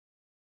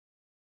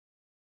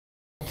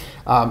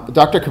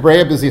Dr.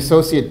 Kebreab is the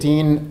Associate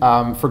Dean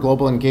for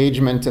Global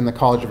Engagement in the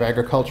College of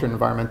Agriculture and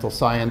Environmental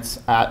Science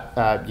at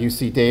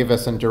UC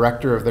Davis and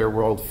Director of their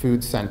World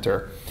Food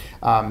Center.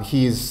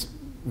 He's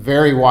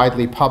very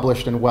widely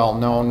published and well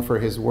known for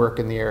his work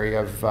in the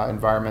area of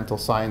environmental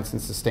science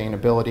and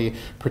sustainability,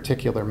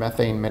 particular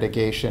methane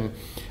mitigation.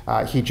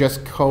 He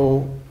just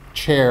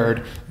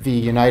co-chaired the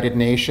United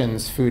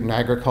Nations Food and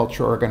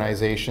Agriculture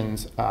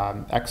Organization's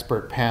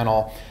expert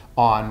panel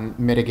on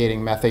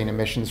mitigating methane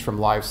emissions from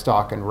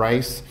livestock and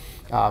rice.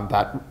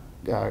 That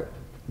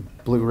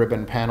Blue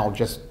Ribbon panel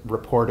just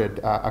reported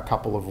a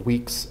couple of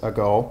weeks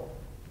ago.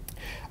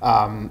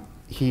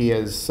 He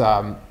is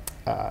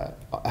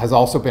has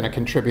also been a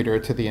contributor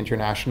to the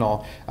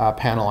International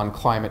Panel on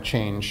Climate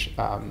Change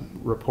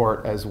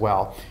report as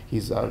well.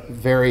 He's a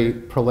very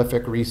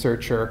prolific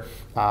researcher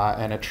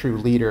and a true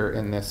leader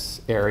in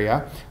this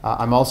area.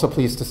 I'm also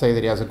pleased to say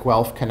that he has a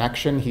Guelph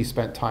connection. He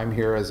spent time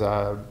here as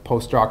a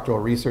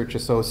postdoctoral research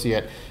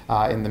associate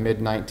in the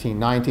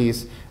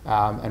mid-1990s,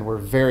 and we're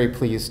very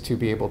pleased to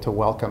be able to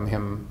welcome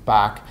him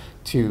back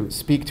to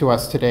speak to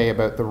us today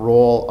about the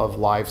role of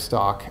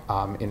livestock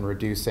in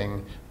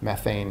reducing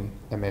methane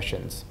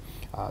emissions.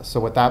 So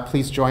with that,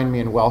 please join me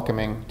in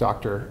welcoming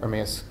Dr.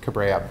 Ermias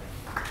Kebreab.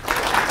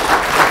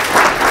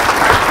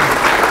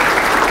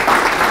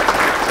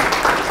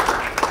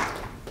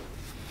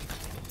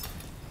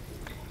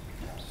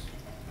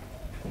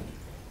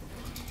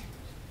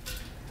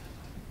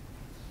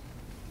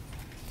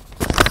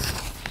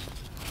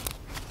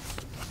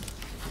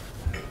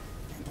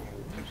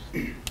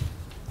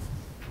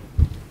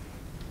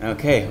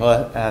 Okay,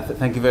 well,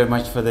 thank you very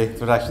much for the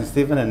introduction,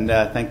 Stephen, and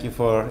thank you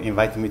for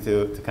inviting me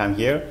to come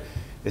here.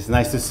 It's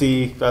nice to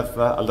see that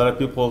a lot of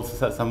people,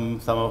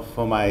 some of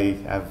whom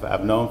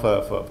I've known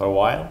for a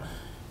while.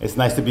 It's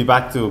nice to be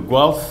back to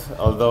Guelph,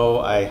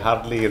 although I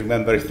hardly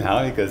remember it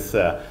now because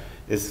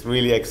it's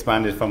really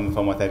expanded from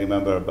what I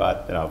remember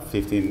about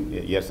 15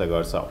 years ago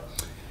or so.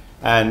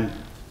 And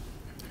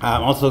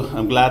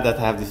I'm glad that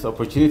I have this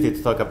opportunity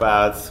to talk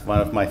about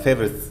one of my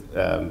favorite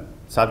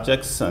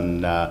subjects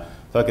and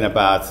talking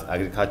about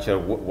agriculture,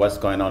 what's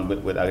going on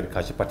with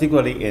agriculture,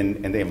 particularly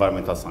in the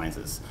environmental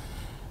sciences.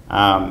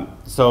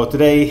 So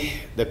today,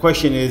 the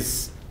question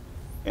is,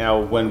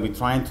 when we're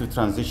trying to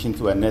transition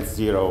to a net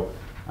zero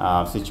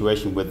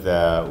situation with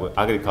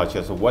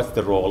agriculture, so what's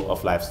the role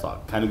of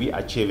livestock? Can we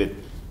achieve it?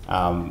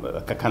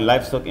 Can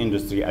livestock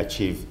industry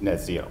achieve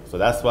net zero? So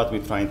that's what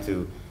we're trying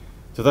to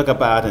talk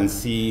about and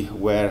see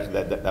where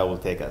that will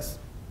take us.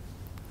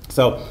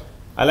 So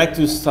I like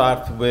to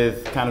start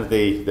with kind of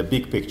the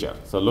big picture.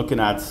 So looking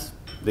at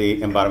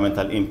the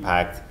environmental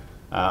impact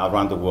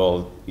around the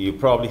world, you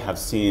probably have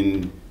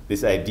seen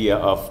this idea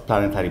of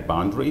planetary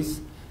boundaries.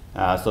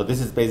 So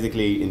this is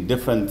basically in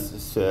different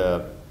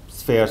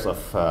spheres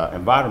of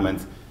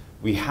environment,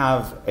 we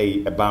have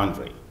a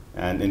boundary.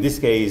 And in this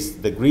case,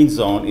 the green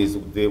zone is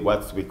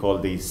what we call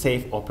the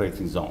safe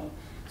operating zone.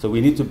 So we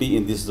need to be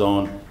in this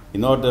zone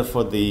in order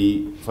for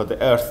the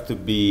Earth to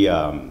be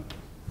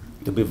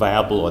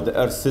viable, or the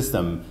Earth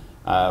system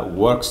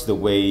works the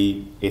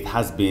way it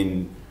has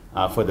been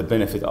for the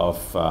benefit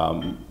of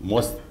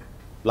most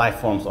life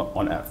forms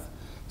on Earth.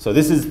 So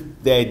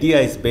the idea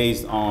is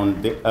based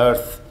on the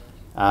Earth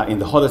in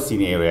the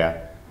Holocene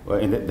area,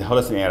 the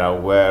Holocene era,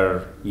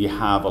 where you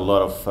have a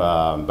lot of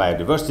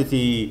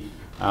biodiversity.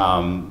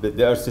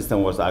 The Earth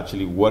system was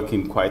actually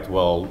working quite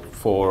well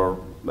for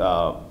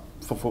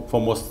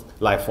most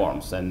life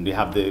forms, and you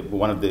have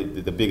one of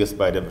the biggest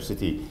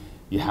biodiversity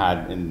you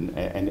had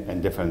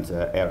in different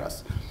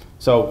eras.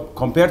 So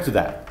compared to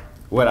that,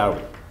 where are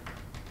we?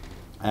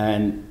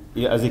 And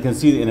as you can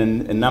see, in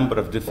a number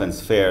of different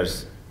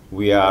spheres,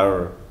 we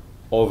are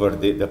over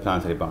the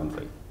planetary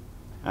boundary.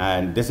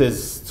 And this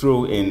is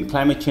true in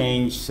climate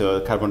change, so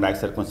carbon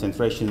dioxide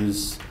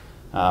concentrations.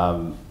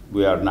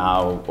 We are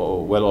now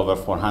well over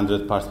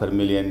 400 parts per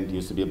million. It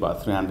used to be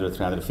about 300,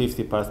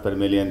 350 parts per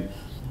million.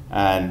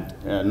 And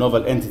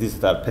novel entities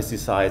that are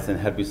pesticides and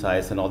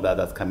herbicides and all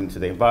that's coming to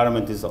the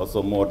environment is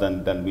also more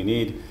than we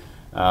need.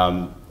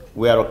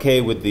 We are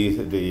okay with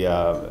the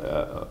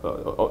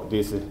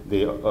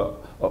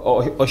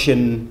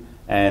ocean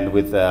and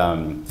with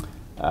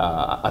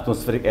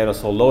atmospheric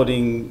aerosol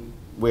loading.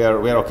 We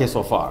are okay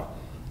so far.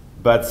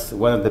 But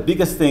one of the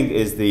biggest thing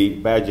is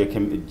the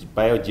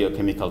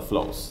biogeochemical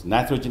flows.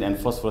 Nitrogen and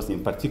phosphorus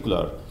in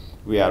particular,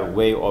 we are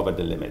way over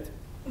the limit.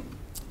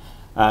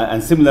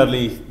 And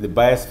similarly, the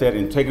biosphere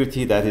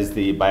integrity, that is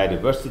the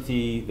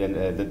biodiversity,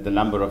 the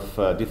number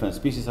of different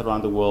species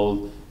around the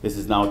world. This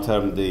is now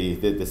termed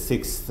the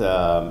sixth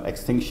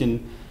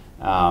extinction,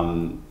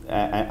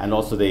 and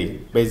also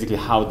basically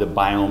how the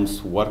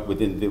biomes work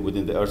within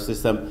the Earth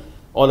system.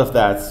 All of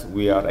that,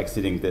 we are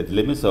exceeding the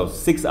limit. So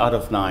 6 out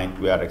of 9,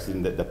 we are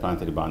exceeding the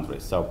planetary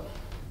boundaries. So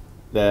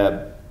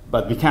but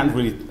I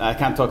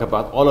can't talk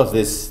about all of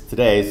this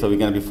today. So we're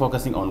going to be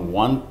focusing on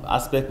one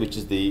aspect, which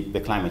is the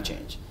climate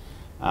change.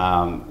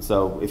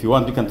 So if you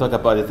want, we can talk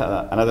about it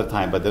another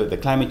time, but the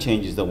climate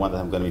change is the one that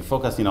I'm going to be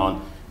focusing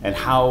on, and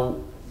how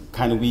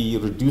can we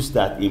reduce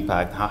that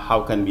impact?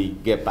 How can we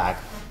get back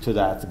to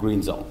that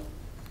green zone?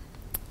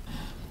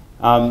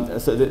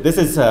 This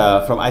is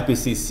from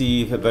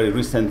IPCC, a very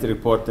recent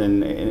report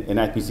in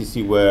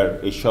IPCC, where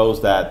it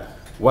shows that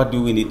what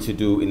do we need to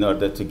do in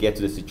order to get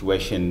to the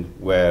situation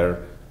where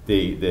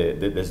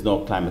there's no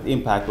climate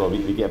impact, or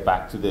we get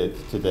back to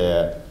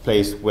the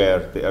place where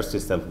the Earth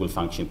system will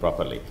function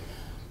properly.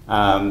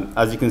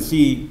 As you can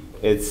see,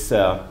 it's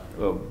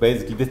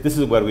basically this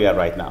is where we are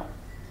right now.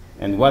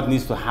 And what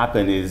needs to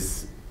happen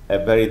is a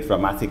very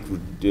dramatic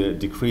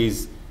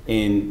decrease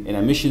in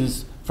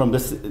emissions from the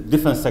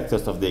different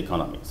sectors of the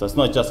economy. So it's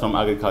not just from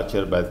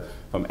agriculture, but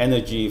from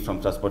energy,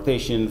 from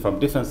transportation, from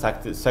different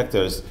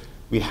sectors.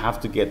 We have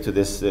to get to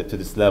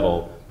this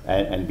level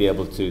and be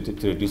able to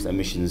reduce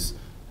emissions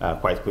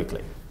quite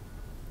quickly.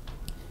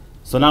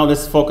 So now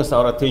let's focus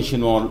our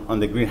attention on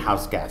the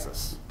greenhouse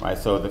gases, right?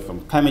 So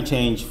from climate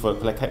change, for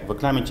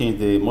climate change,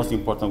 the most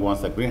important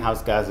ones are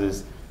greenhouse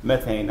gases,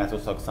 methane,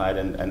 nitrous oxide,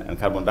 and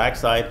carbon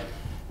dioxide.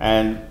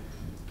 And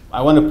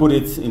I want to put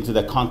it into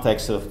the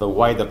context of the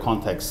wider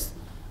context.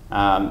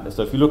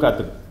 So if you look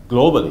at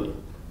globally,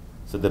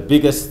 so the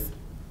biggest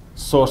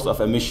source of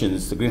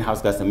emissions, the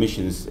greenhouse gas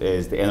emissions,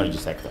 is the energy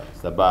sector.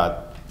 It's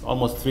about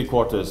almost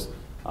 3/4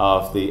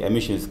 of the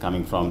emissions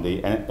coming from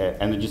the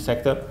energy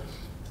sector.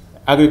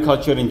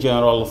 Agriculture in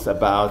general is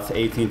about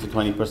 18 to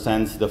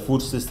 20%. The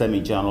food system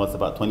in general is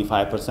about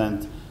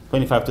 25%,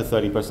 25 to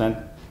 30%.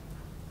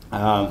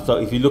 So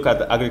if you look at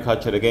the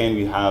agriculture, again,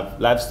 we have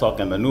livestock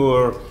and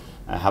manure,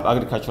 have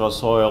agricultural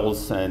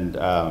soils and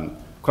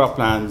crop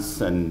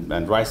plants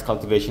and rice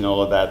cultivation.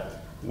 All of that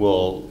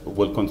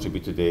will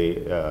contribute to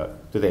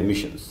the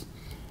emissions.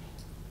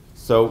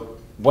 So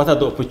what are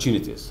the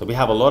opportunities? So we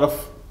have a lot of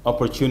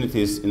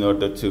opportunities in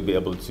order to be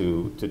able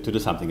to do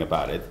something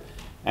about it.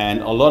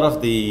 And a lot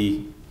of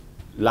the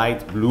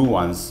light blue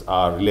ones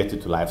are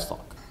related to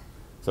livestock.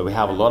 So we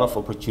have a lot of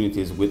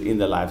opportunities within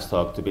the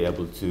livestock to be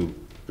able to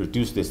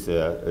reduce this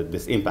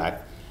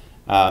impact.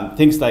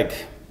 Things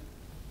like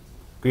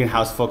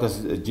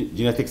greenhouse-focused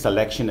genetic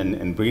selection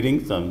and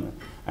breeding. So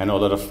I know a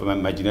lot of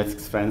my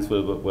genetics friends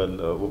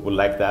will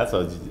like that.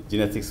 So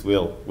genetics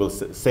will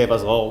save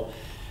us all.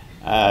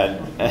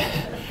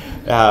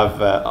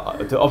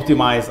 To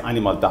optimize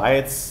animal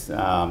diets.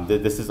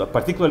 This is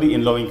particularly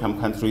in low-income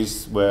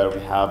countries where we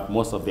have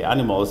most of the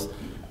animals.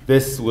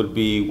 This would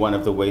be one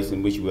of the ways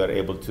in which we are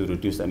able to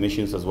reduce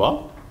emissions as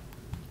well,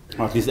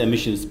 or at least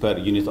emissions per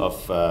unit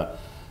of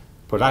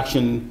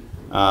production.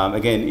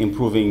 Again,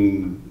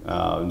 improving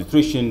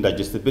nutrition,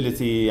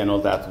 digestibility, and all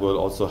that will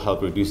also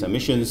help reduce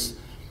emissions.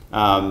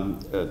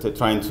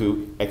 Trying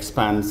to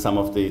expand some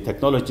of the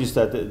technologies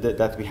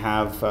that we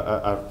have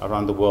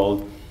around the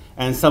world.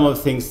 And some of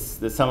the things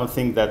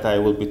that I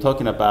will be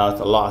talking about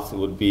a lot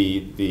would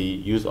be the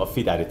use of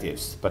feed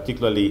additives,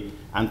 particularly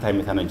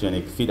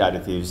anti-methanogenic feed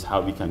additives,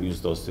 how we can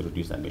use those to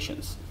reduce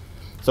emissions.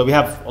 So we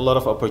have a lot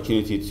of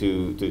opportunity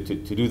to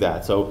do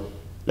that. So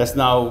let's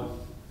now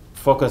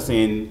focus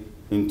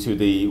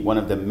into one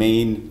of the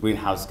main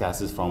greenhouse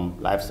gases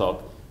from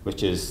livestock,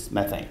 which is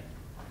methane.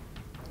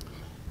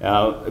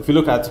 If you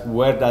look at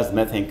where does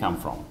methane come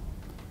from,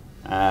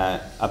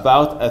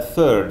 about a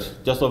third,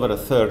 just over a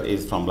third,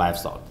 is from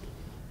livestock.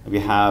 We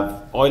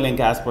have oil and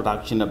gas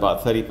production,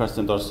 about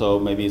 30% or so,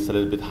 maybe it's a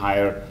little bit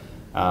higher.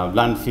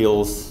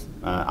 Landfills,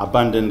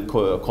 abundant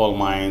coal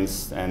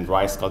mines, and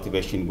rice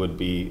cultivation would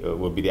be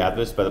the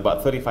average, but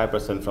about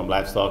 35% from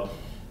livestock.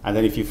 And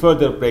then if you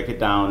further break it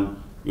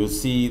down, you'll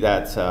see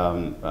that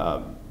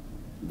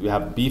we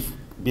have beef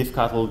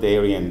cattle,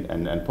 dairy,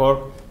 and pork,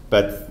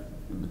 but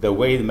the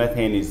way the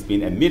methane is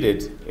being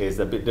emitted is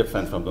a bit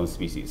different from those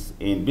species.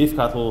 In beef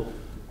cattle,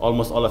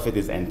 almost all of it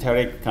is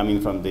enteric, coming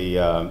from the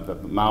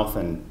mouth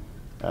and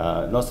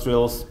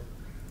nostrils,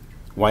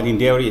 while in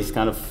dairy it's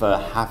kind of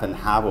half and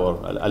half, or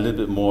a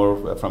little bit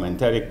more from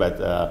enteric, but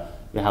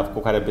we have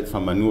quite a bit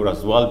from manure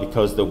as well,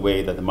 because the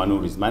way that the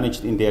manure is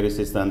managed in dairy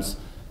systems,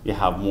 you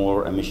have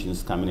more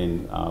emissions coming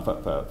in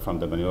from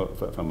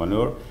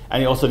manure.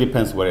 And it also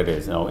depends where it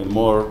is. You know, in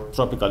more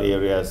tropical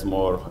areas,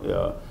 more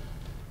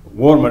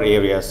warmer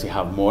areas, you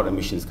have more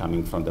emissions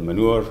coming from the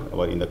manure,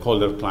 or in the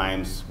colder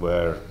climes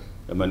where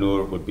the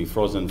manure would be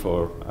frozen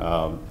for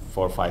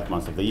 4 or 5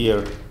 months of the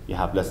year, you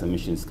have less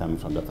emissions coming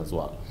from that as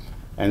well.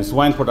 And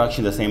swine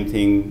production, the same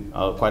thing,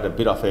 quite a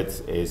bit of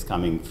it is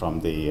coming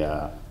from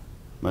the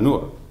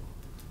manure.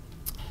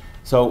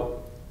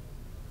 So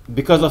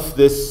because of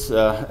this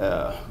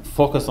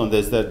focus on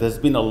this, there's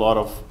been a lot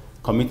of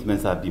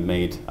commitments that have been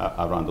made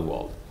around the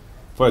world.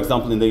 For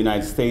example, in the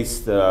United States,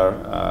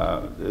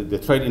 the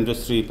trade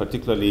industry,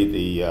 particularly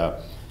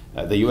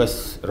the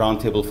US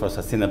Roundtable for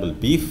Sustainable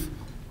Beef,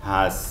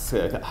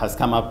 has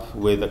come up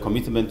with a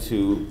commitment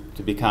to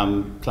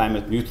become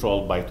climate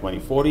neutral by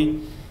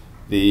 2040.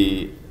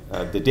 The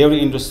dairy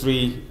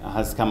industry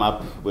has come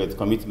up with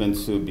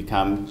commitments to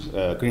become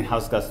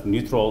greenhouse gas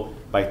neutral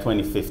by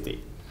 2050.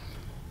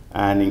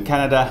 And in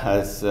Canada,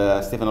 as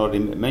Stephen already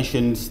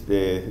mentioned,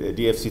 the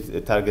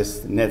DFC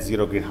targets net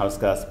zero greenhouse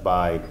gas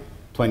by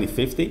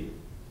 2050.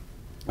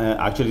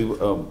 Actually,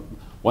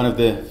 one of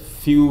the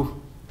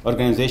few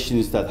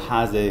organizations that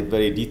has a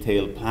very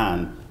detailed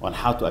plan on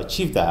how to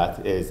achieve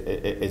that is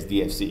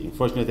DFC.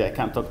 Unfortunately, I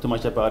can't talk too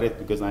much about it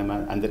because I'm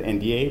under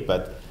NDA,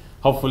 but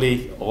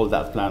hopefully all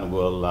that plan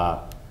will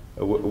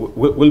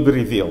be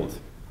revealed.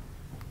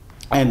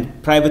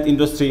 And private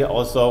industry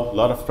also, a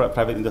lot of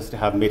private industry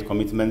have made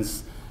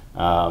commitments.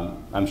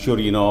 I'm sure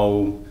you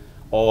know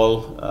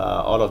all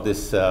of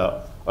these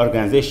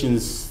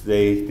organizations,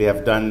 they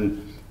have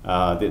done,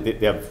 they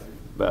have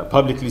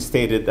publicly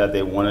stated that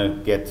they want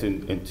to get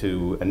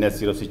into a net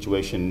zero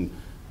situation,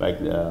 like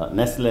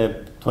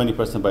Nestle,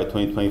 20% by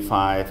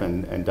 2025,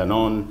 and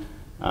Danone,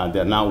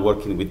 they're now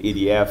working with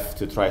EDF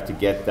to try to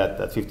get that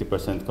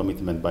 50%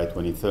 commitment by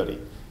 2030.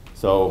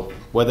 So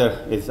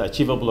whether it's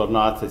achievable or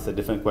not is a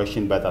different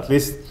question, but at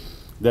least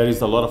there is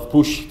a lot of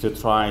push to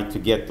try to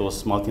get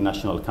those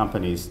multinational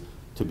companies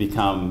to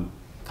become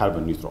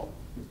carbon neutral.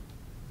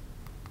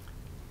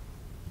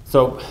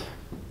 So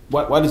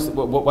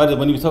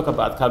when we talk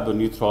about carbon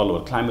neutral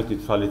or climate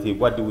neutrality,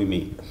 what do we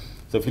mean?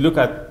 So if you look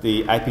at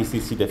the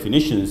IPCC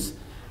definitions,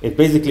 it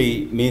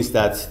basically means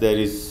that there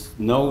is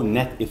no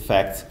net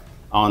effect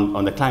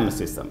on the climate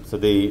system. So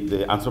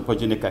the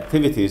anthropogenic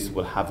activities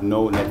will have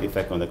no net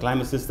effect on the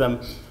climate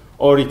system.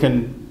 Or you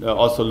can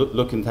also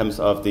look in terms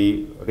of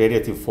the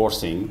radiative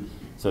forcing,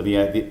 so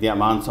the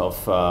amount of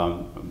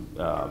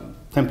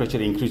temperature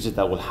increases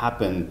that will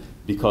happen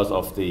because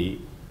of the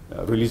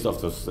release of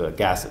those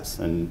gases.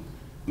 And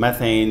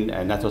methane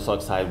and nitrous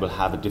oxide will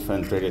have a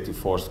different radiative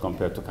force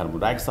compared to carbon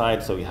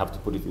dioxide, so you have to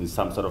put it in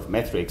some sort of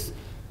metrics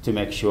to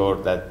make sure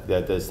that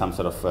there's some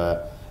sort of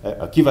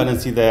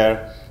equivalency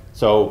there.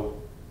 So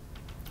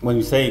when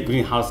we say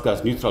greenhouse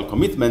gas neutral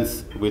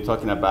commitments, we're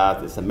talking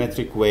about it's a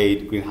metric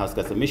weight greenhouse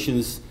gas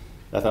emissions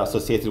that are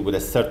associated with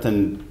a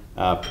certain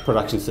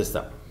production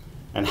system.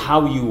 And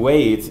how you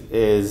weigh it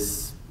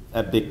is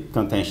a big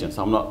contention,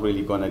 so I'm not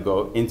really going to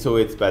go into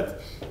it,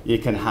 but you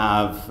can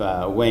have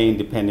weighing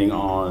depending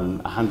on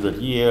 100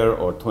 years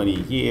or 20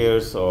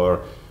 years,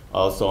 or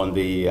also on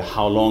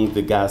how long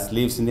the gas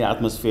lives in the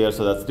atmosphere.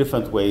 So that's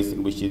different ways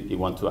in which you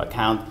want to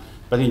account.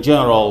 But in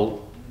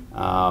general,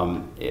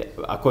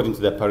 according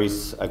to the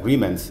Paris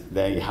Agreement,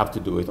 then you have to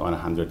do it on a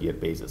 100-year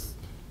basis.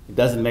 It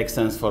doesn't make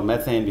sense for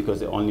methane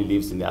because it only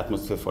lives in the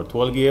atmosphere for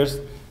 12 years,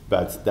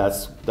 but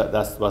that's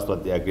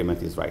what the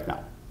agreement is right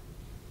now.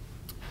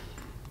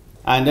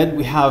 And then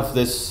we have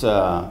this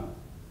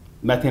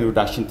methane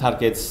reduction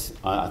targets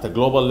at a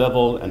global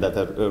level and at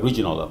a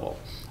regional level.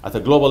 At a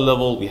global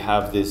level, we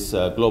have this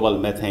global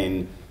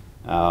methane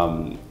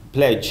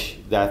pledge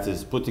that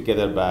is put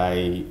together by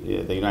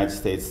the United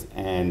States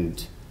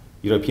and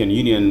European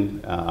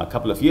Union a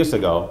couple of years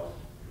ago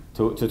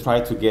to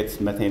try to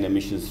get methane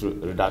emissions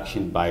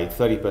reduction by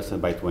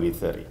 30% by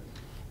 2030,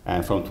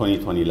 and from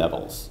 2020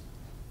 levels.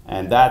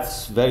 And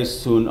that's very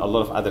soon a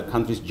lot of other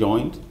countries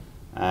joined.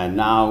 And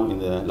now in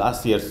the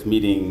last year's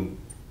meeting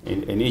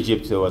in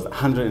Egypt, there was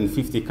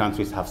 150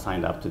 countries have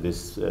signed up to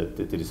this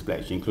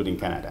pledge, including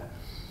Canada.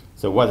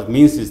 So what it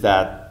means is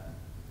that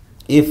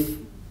if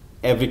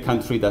every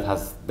country that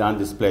has done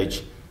this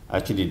pledge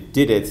actually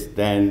did it,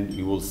 then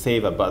you will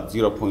save about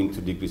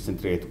 0.2 degrees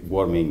centigrade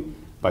warming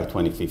by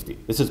 2050.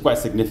 This is quite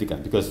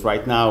significant because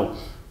right now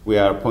we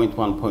are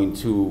 0.1,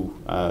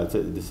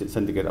 0.2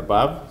 centigrade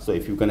above. So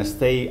if you're going to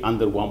stay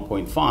under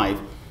 1.5,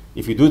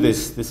 if you do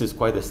this, this is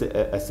quite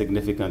a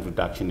significant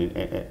reduction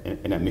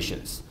in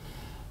emissions.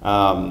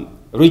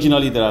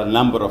 Regionally, there are a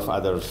number of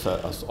others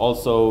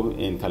also.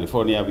 In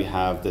California, we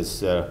have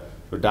this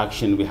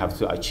reduction. We have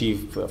to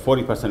achieve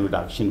 40%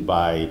 reduction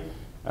by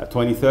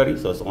 2030,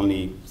 so it's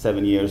only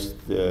 7 years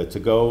to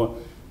go.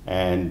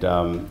 And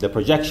the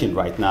projection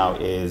right now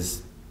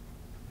is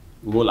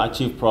we will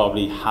achieve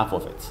probably half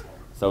of it.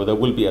 So there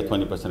will be a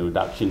 20%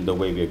 reduction the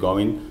way we're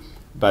going,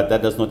 but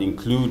that does not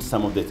include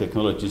some of the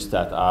technologies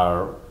that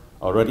are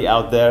already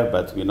out there,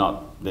 but we're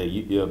not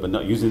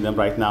using them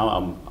right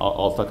now.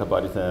 I'll talk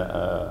about it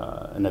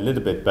in a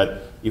little bit,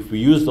 but if we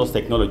use those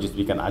technologies,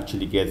 we can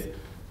actually get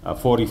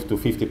 40 to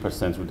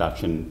 50%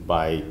 reduction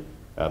by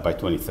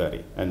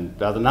 2030. And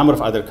there are a number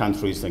of other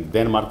countries, like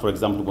Denmark, for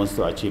example, wants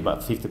to achieve about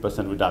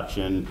 50%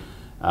 reduction.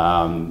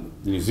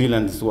 New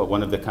Zealand is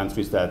one of the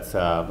countries that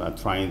are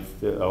trying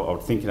or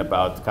thinking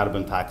about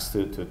carbon tax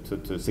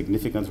to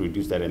significantly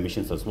reduce their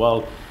emissions as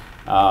well.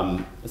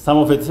 Some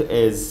of it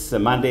is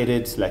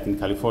mandated, like in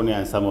California,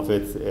 and some of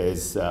it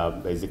is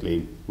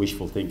basically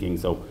wishful thinking.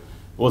 So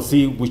we'll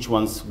see which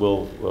ones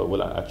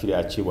will actually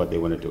achieve what they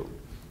want to do.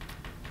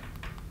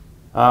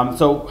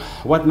 So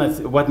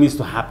what needs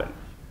to happen?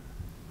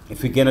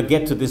 If we're going to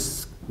get to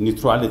this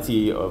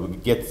neutrality or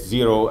get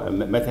zero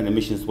methane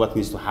emissions, what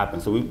needs to happen?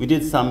 So we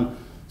did some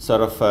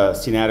sort of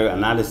scenario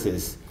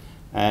analysis,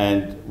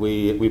 and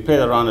we played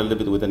around a little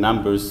bit with the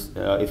numbers.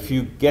 If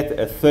you get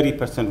a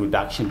 30%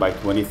 reduction by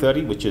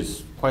 2030, which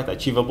is quite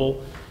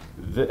achievable,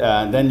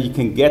 then you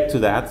can get to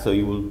that, so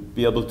you will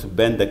be able to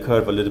bend the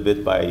curve a little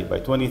bit by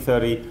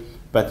 2030,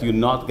 but you're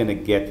not going to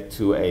get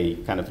to a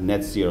kind of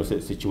net zero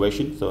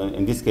situation. So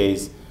in this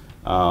case,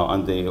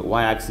 on the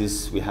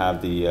y-axis, we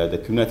have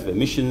the cumulative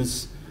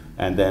emissions,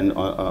 And then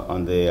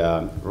on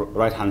the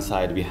right-hand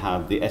side, we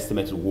have the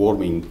estimated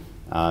warming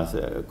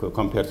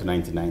compared to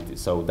 1990.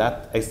 So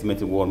that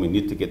estimated warming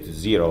need to get to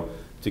zero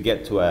to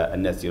get to a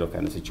net zero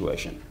kind of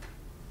situation.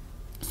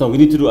 So we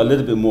need to do a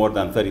little bit more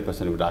than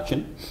 30%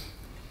 reduction.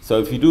 So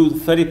if you do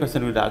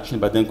 30% reduction,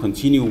 but then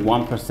continue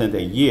 1%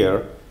 a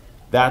year,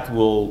 that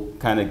will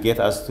kind of get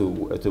us to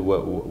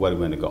where we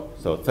want to go.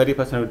 So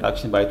 30%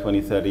 reduction by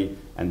 2030,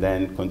 and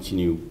then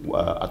continue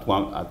at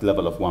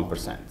level of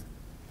 1%.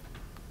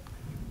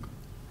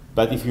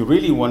 But if you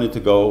really wanted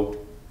to go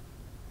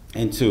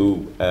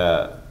into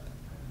a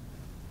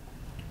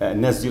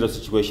net zero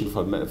situation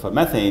for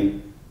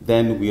methane,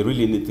 then we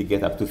really need to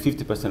get up to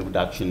 50%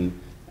 reduction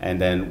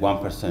and then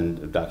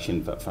 1%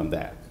 reduction from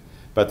there.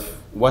 But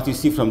what you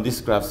see from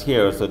these graphs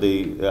here, so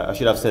I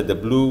should have said the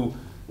blue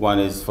one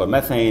is for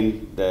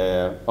methane,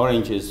 the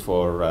orange is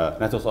for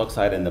nitrous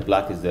oxide, and the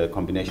black is the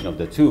combination of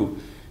the two.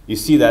 You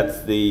see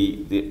that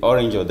the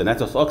orange or the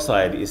nitrous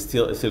oxide is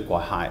still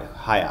quite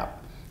high up.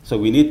 So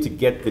we need to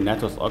get the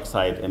nitrous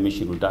oxide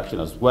emission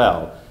reduction as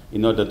well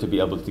in order to be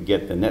able to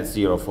get the net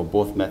zero for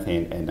both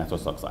methane and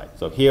nitrous oxide.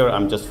 So here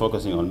I'm just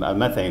focusing on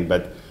methane,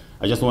 but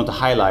I just want to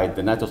highlight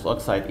the nitrous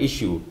oxide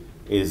issue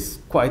is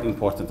quite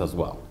important as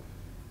well.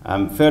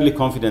 I'm fairly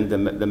confident the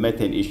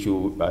methane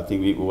issue, I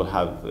think we will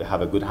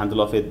have a good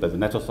handle of it, but the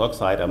nitrous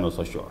oxide, I'm not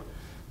so sure.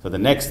 So the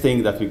next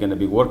thing that we're going to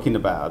be working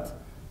about,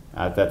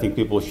 that I think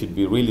people should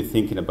be really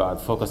thinking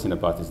about, focusing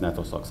about, is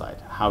nitrous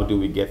oxide. How do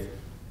we get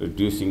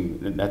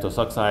reducing nitrous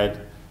oxide?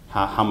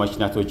 How much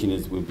nitrogen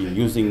is we'll be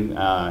using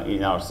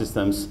in our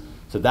systems?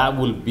 So that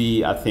will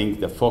be, I think,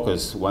 the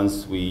focus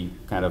once we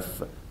kind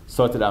of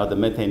sorted out the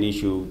methane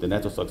issue. The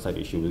nitrous oxide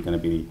issue is going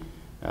to be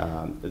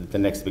the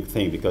next big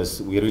thing,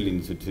 because we really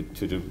need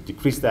to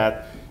decrease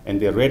that.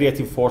 And the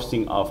radiative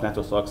forcing of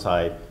nitrous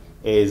oxide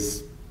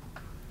is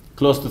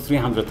close to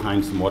 300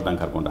 times more than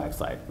carbon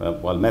dioxide,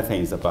 while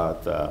methane is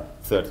about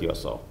 30 or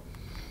so.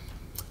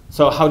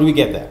 So how do we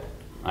get there?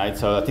 Right?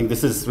 So I think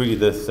this is really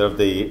the sort of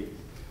the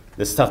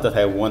stuff that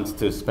I want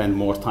to spend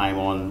more time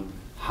on.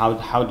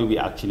 How do we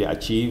actually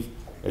achieve?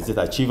 Is it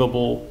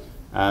achievable?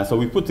 So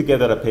we put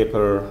together a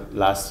paper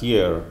last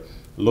year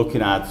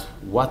looking at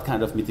what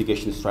kind of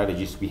mitigation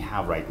strategies we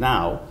have right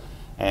now.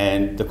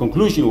 And the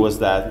conclusion was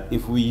that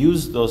if we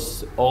use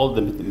all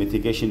the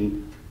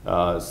mitigation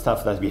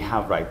stuff that we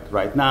have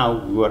right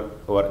now, we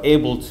were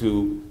able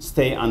to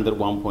stay under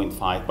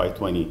 1.5 by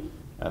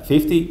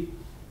 2050.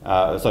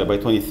 By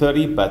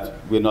 2030, but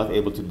we're not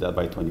able to do that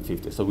by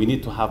 2050. So we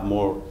need to have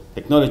more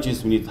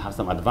technologies, we need to have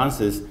some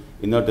advances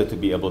in order to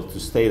be able to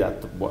stay at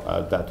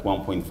that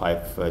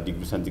 1.5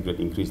 degree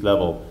centigrade increase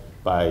level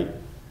by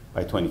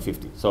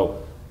 2050.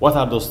 So what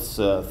are those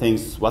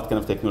things, what kind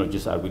of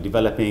technologies are we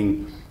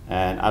developing,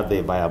 and are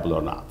they viable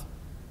or not?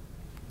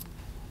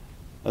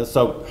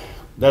 So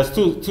there's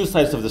two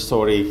sides of the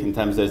story in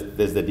terms of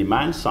there's the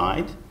demand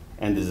side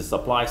and there's the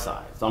supply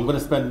side. So I'm going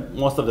to spend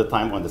most of the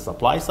time on the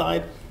supply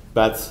side,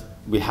 but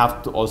we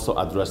have to also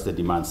address the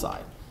demand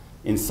side.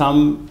 In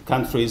some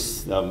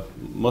countries,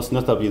 most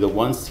notably the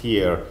ones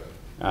here,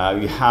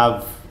 you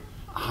have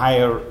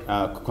higher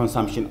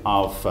consumption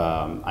of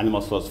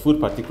animal source food,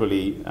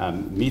 particularly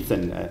meat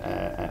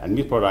and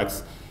meat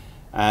products.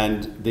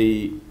 And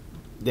the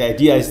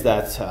idea is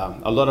that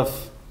a lot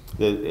of,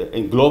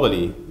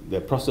 globally,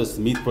 the processed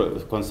meat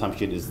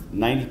consumption is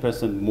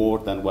 90% more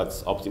than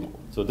what's optimal.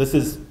 So this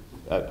is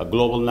a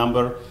global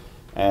number.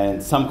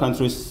 And some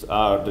countries,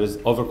 there's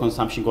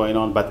overconsumption going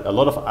on, but a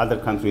lot of other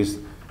countries,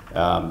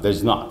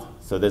 there's not.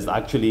 So there's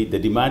actually, the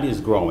demand is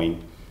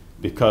growing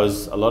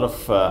because a lot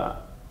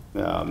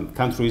of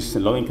countries,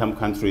 low-income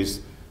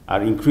countries,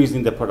 are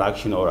increasing the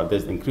production, or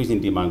there's increasing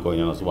demand going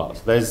on as well.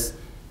 So there's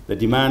the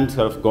demand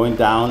sort of going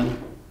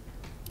down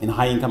in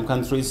high-income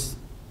countries,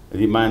 the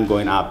demand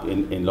going up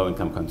in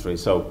low-income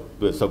countries. So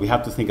we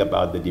have to think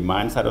about the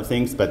demand side of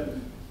things, but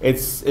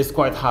it's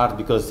quite hard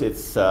because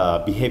it's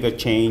behavior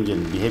change,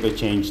 and behavior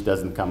change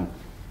doesn't come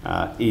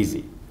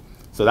easy.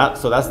 So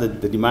that's the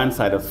demand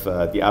side of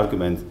the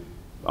argument.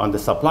 On the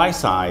supply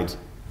side,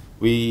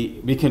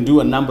 we can do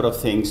a number of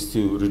things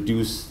to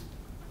reduce,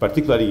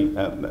 particularly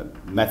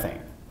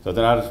methane. So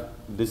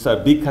these are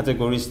big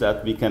categories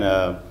that we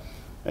can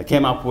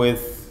came up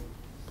with,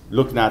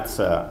 looking at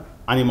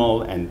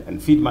animal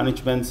and feed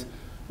management,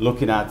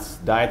 looking at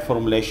diet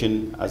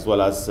formulation, as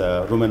well as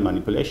rumen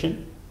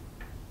manipulation.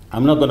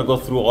 I'm not going to go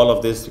through all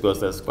of this because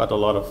there's quite a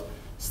lot of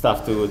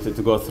stuff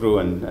to go through,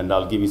 and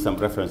I'll give you some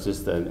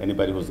references to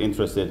anybody who's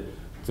interested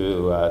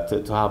to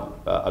have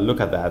a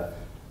look at that.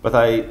 But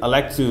I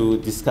like to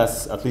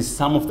discuss at least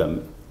some of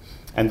them.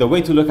 And the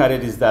way to look at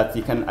it is that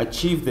you can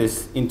achieve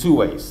this in two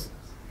ways.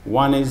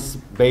 One is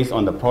based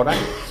on the product.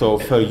 So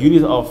per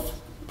unit of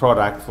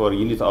product, for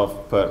unit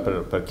of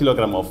per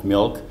kilogram of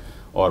milk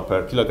or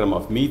per kilogram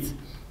of meat,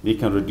 we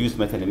can reduce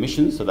methane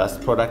emissions. So that's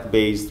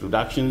product-based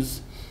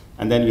reductions.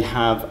 And then we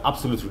have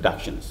absolute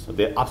reductions, so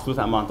the absolute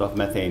amount of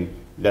methane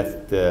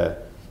that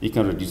you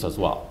can reduce as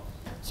well.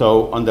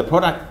 So on the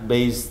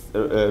product-based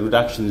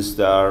reductions,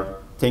 there are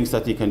things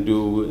that you can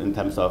do in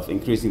terms of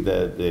increasing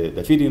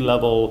the feeding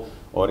level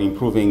or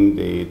improving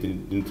the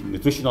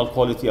nutritional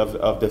quality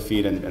of the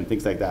feed and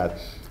things like that.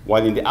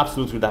 While in the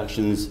absolute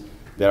reductions,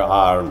 there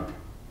are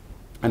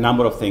a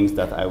number of things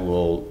that I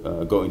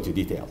will go into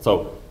detail.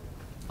 So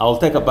I'll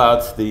talk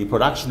about the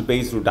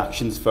production-based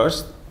reductions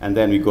first, and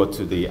then we go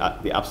to the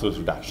absolute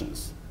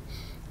reductions.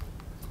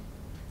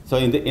 So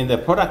in the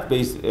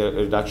product-based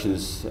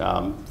reductions,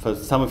 for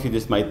some of you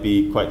this might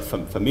be quite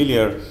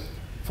familiar.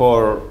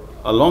 For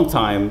a long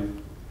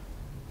time,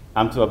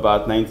 up to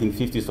about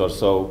 1950s or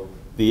so,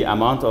 the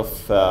amount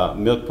of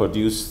milk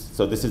produced,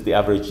 so this is the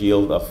average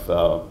yield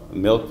of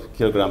milk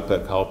kilogram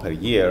per cow per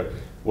year,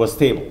 was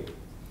stable.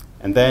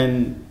 And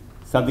then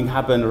something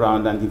happened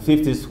around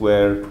 1950s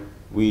where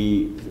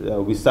we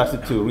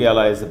started to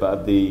realize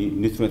about the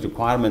nutrient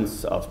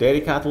requirements of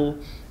dairy cattle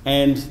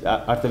and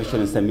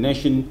artificial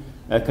insemination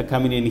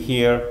coming in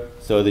here.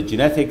 So the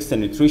genetics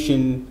and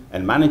nutrition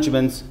and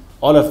management,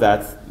 all of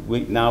that,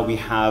 now we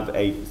have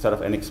a sort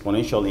of an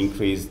exponential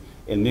increase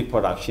in milk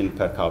production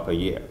per cow per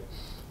year.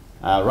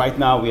 Right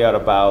now we are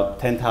about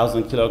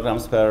 10,000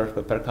 kilograms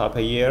per cow per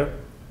year.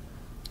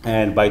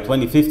 And by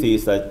 2050,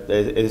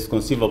 it is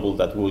conceivable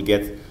that we will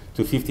get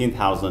to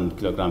 15,000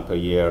 kilograms per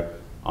year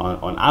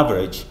on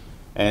average.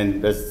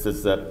 And there's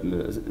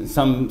in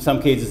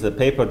some cases a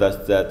paper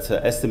that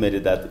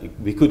estimated that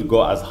we could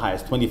go as high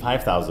as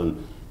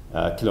 25,000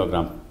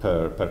 kilograms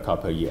per cow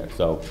per year.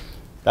 So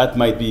that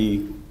might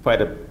be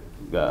quite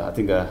I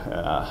think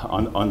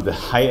on the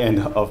high end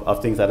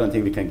of things. I don't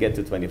think we can get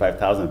to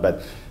 25,000,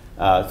 but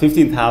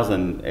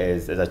 15,000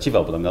 is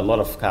achievable. I mean, a lot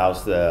of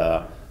cows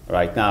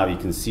right now, you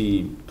can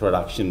see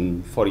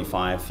production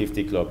 45,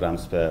 50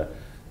 kilograms per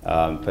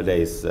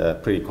day is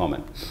pretty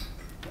common.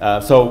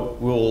 So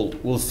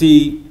we'll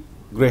see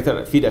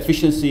greater feed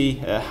efficiency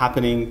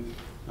happening,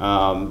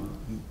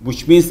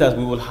 which means that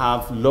we will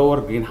have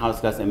lower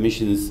greenhouse gas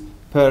emissions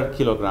per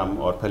kilogram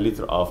or per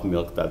liter of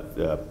milk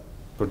that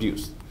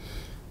produced.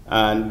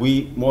 And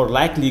we more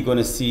likely going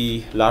to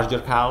see larger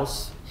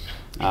cows.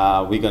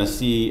 We're going to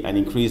see an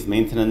increased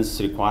maintenance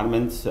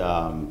requirement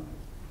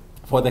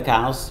for the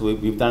cows.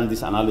 We've done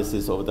this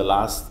analysis over the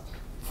last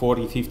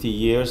 40, 50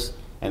 years,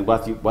 and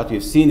what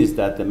we've seen is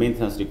that the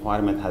maintenance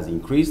requirement has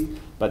increased,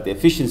 but the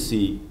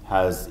efficiency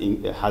has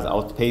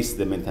outpaced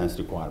the maintenance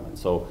requirement.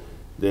 So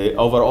the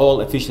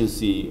overall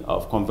efficiency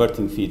of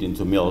converting feed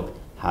into milk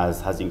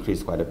has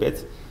increased quite a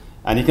bit.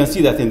 And you can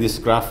see that in this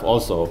graph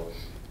also.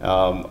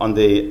 On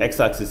the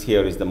x-axis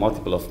here is the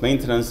multiple of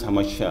maintenance, how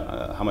much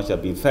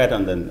have been fed,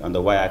 and then on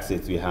the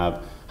y-axis we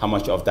have how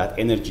much of that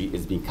energy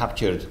is being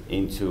captured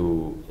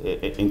into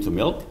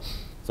milk.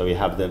 So we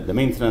have the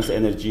maintenance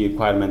energy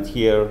requirement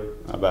here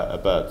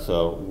about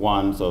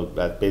 1, so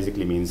that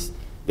basically means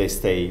they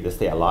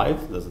stay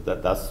alive.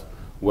 That's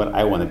what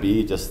I want to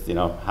be, just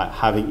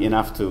having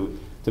enough to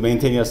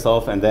maintain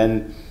yourself, and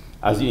then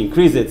as you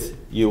increase it,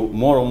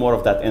 more and more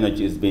of that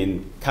energy is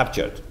being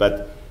captured.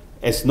 But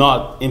it's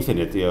not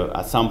infinite.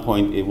 At some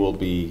point, it will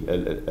be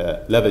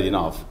level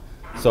enough.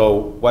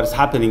 So what's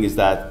happening is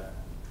that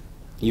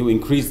you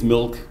increase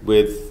milk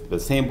with the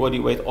same body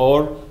weight,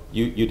 or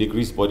you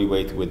decrease body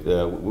weight with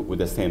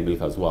the same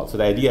milk as well. So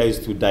the idea is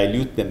to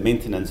dilute the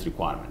maintenance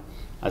requirement.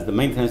 As the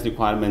maintenance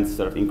requirement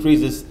sort of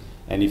increases,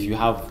 and if you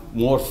have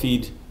more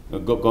feed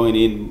going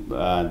in,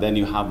 then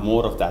you have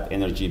more of that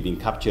energy being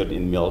captured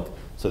in milk,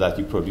 so that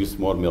you produce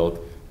more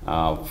milk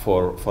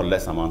for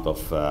less amount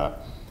of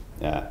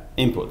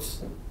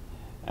inputs.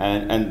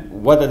 And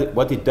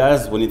what it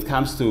does when it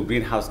comes to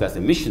greenhouse gas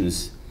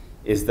emissions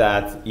is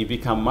that you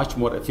become much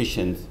more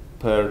efficient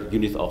per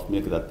unit of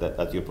milk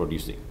that you're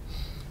producing.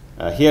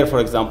 Here, for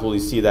example, you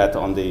see that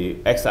on the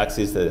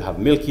x-axis they have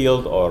milk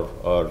yield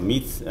or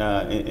meat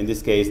in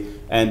this case,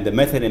 and the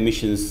methane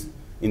emissions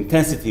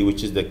intensity,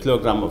 which is the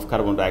kilogram of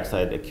carbon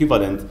dioxide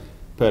equivalent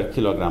per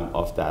kilogram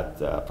of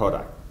that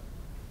product.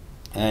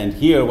 And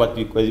here what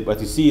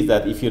you see is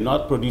that if you're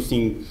not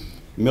producing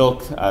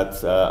milk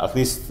at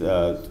least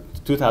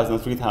 2,000,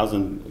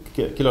 3,000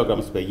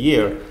 kilograms per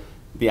year,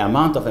 the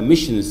amount of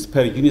emissions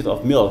per unit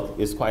of milk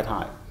is quite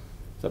high.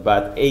 It's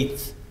about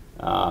 8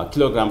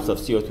 kilograms of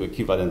CO2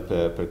 equivalent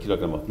per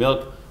kilogram of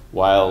milk,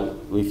 while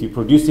if you're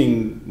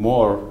producing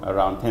more,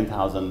 around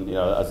 10,000,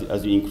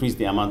 as you increase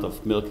the amount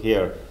of milk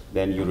here,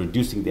 then you're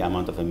reducing the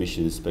amount of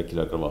emissions per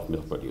kilogram of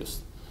milk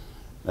produced.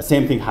 The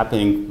same thing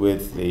happening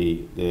with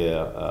the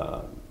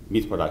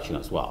meat production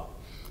as well.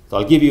 So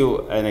I'll give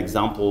you an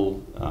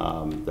example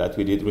that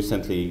we did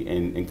recently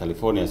in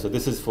California. So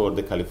this is for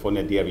the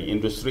California dairy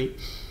industry.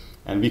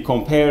 And we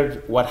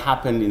compared what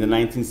happened in the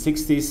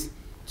 1960s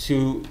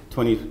to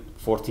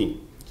 2014.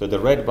 So the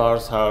red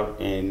bars are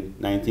in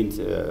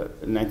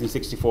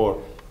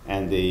 1964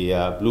 and the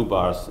blue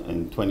bars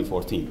in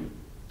 2014.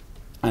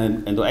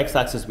 And on the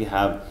x-axis we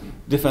have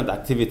different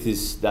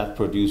activities that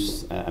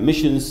produce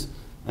emissions.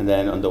 And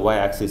then on the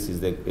y-axis is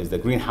the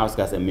greenhouse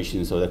gas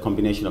emissions, so the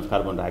combination of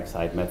carbon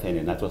dioxide, methane,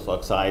 and nitrous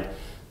oxide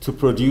to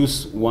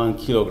produce 1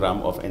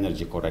 kilogram of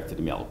energy-corrected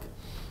milk.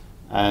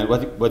 And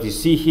what you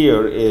see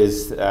here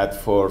is that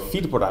for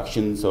feed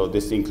production, so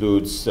this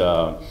includes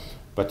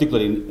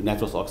particularly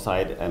nitrous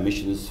oxide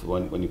emissions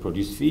when you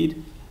produce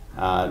feed,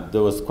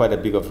 there was quite a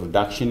big of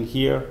reduction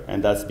here,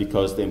 and that's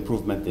because the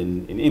improvement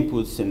in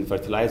inputs and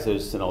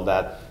fertilizers and all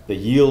that, the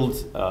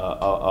yield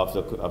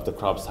of the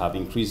crops have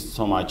increased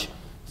so much,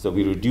 so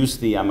we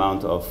reduced the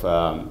amount of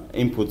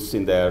inputs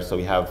in there, so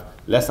we have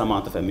less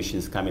amount of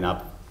emissions coming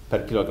up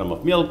per kilogram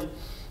of milk.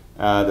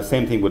 The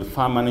same thing with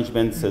farm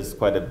management, so it's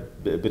quite a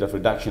bit of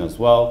reduction as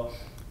well.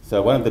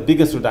 So one of the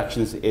biggest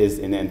reductions is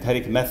in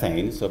enteric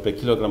methane, so per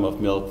kilogram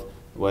of milk,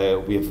 where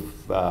we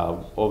have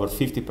over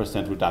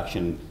 50%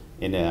 reduction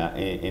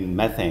in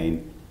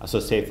methane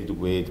associated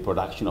with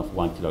production of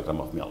 1 kilogram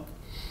of milk.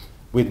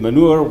 With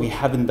manure, we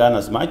haven't done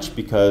as much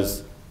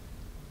because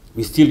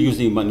we're still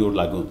using manure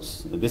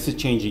lagoons. This is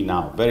changing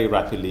now very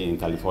rapidly in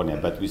California,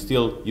 but we're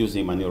still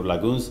using manure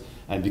lagoons,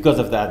 and because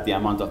of that, the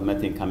amount of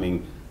methane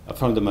coming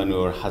from the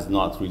manure has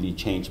not really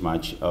changed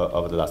much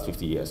over the last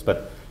 50 years.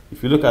 But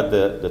if you look at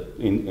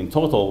in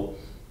total,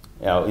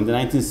 in the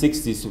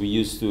 1960s, we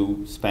used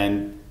to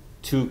spend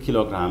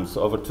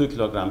over 2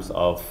 kilograms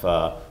of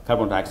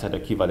carbon dioxide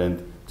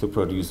equivalent to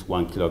produce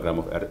 1 kilogram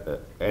of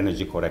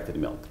energy-corrected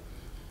milk.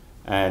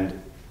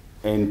 And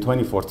in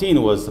 2014, it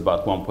was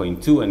about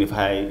 1.2, and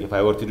if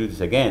I were to do this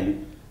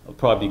again, I'll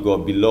probably go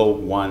below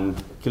 1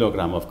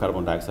 kilogram of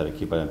carbon dioxide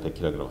equivalent per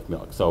kilogram of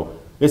milk. So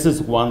this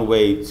is one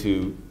way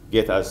to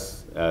get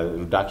us a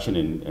reduction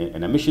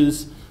in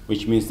emissions,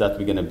 which means that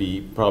we're going to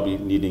be probably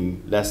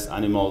needing less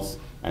animals,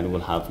 and we'll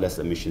have less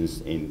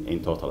emissions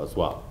in total as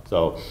well.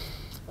 So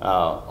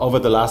over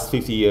the last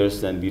 50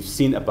 years, then we've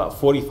seen about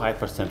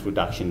 45%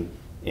 reduction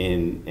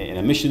in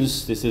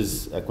emissions. This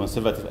is a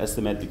conservative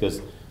estimate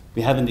because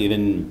we haven't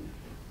even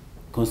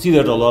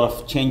considered a lot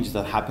of changes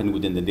that happen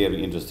within the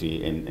dairy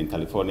industry in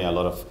California, a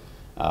lot of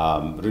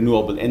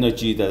renewable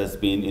energy that has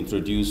been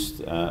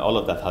introduced. All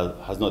of that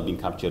has not been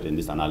captured in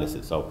this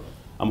analysis. So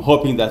I'm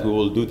hoping that we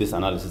will do this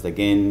analysis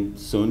again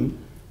soon,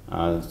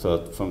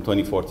 so from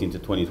 2014 to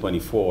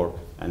 2024,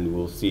 and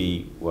we'll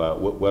see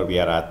where we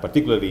are at,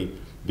 particularly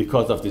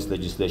because of this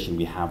legislation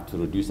we have to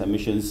reduce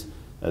emissions.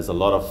 There's a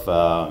lot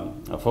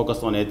of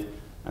focus on it,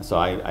 and so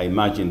I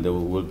imagine there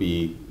will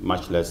be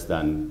much less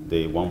than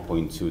the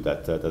 1.2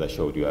 that I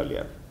showed you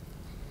earlier.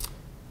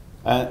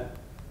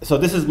 So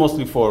this is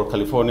mostly for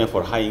California,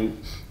 for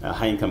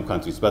high-income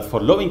countries. But for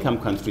low-income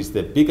countries,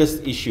 the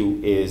biggest issue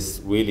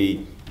is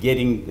really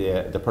getting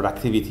the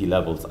productivity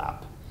levels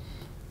up.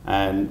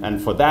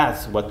 And for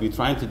that, what we're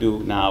trying to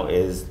do now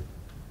is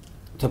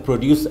to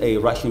produce a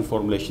ration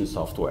formulation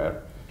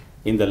software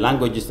in the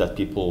languages that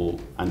people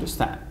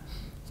understand.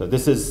 So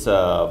this is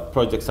a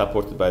project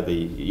supported by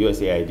the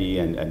USAID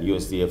and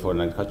USDA for an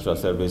Agricultural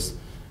Service.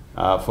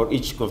 For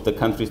each of the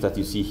countries that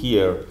you see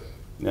here,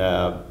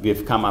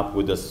 we've come up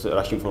with this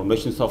ration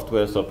formulation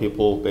software, so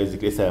people,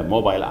 basically it's a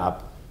mobile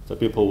app, so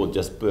people will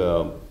just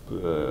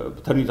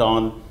turn it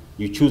on,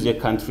 you choose your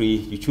country,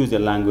 you choose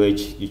your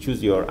language, you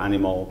choose your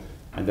animal,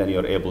 and then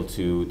you're able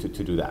to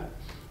do that.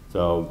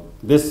 So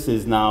this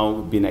is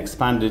now been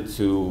expanded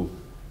to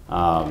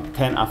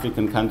 10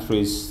 African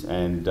countries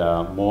and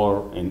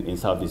more in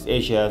Southeast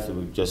Asia. So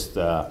we've just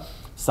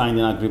signed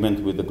an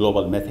agreement with the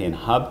Global Methane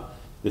Hub.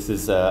 This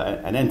is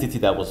an entity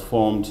that was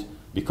formed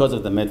because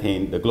of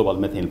the Global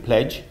Methane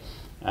Pledge,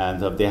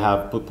 and they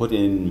have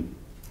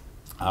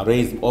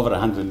raised over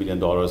 $100 million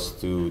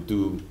to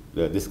do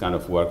this kind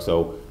of work.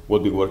 So we'll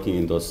be working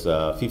in those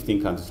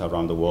 15 countries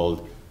around the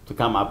world to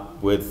come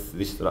up with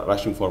this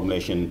ration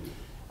formulation,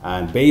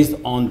 and based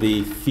on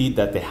the feed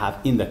that they have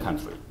in the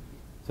country.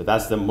 So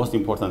that's the most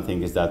important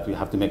thing, is that we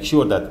have to make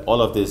sure that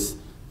all of this,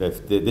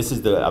 this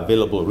is the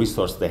available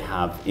resource they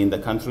have in the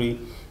country,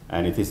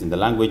 and it is in the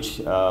language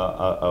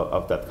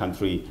of that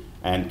country,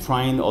 and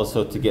trying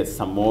also to get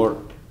some more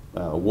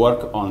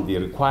work on the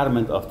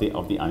requirement of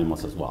the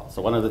animals as well.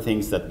 So one of the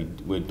things that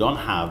we don't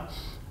have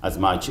as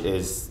much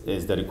is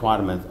the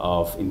requirement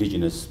of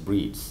indigenous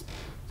breeds.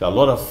 So a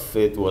lot of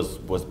it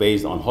was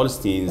based on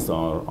Holsteins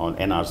or on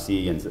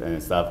NRC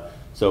and stuff.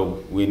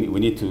 So we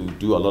need to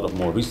do a lot of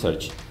more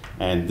research.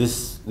 And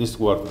this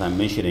work that I'm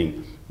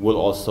mentioning will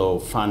also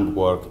fund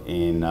work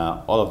in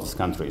all of these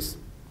countries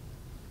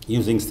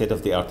using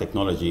state-of-the-art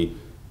technology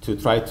to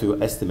try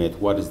to estimate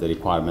what is the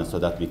requirement so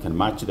that we can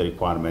match the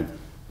requirement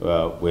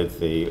with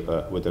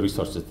the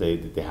resources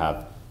they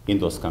have in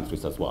those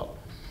countries as well.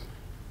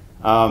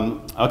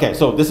 Okay,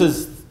 so this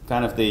is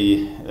kind of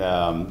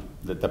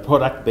the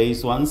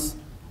product-based ones,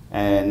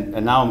 and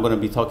now I'm going to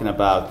be talking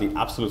about the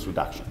absolute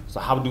reduction. So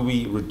how do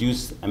we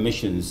reduce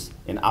emissions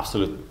in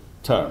absolute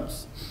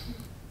terms?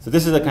 So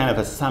this is a kind of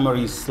a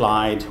summary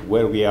slide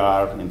where we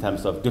are in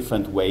terms of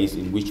different ways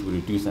in which we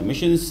reduce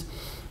emissions.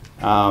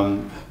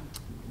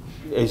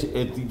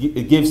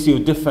 It gives you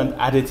different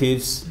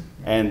additives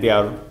and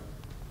their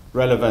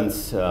relevant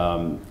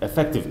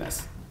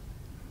effectiveness.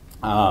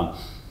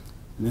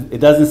 It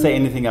doesn't say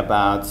anything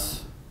about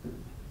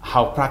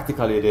how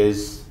practical it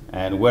is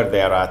and where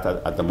they are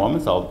at the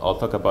moment. So I'll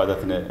talk about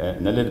that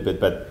in a little bit,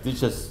 but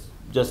this just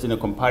just in a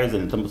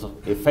comparison in terms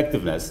of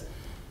effectiveness,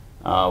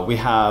 we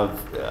have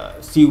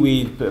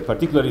seaweed,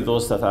 particularly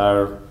those that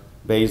are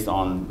based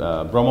on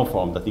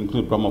bromoform, that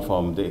include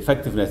bromoform, the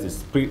effectiveness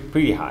is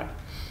pretty high.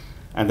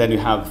 And then you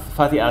have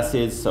fatty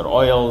acids or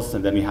oils,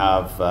 and then we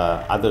have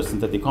other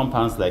synthetic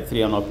compounds like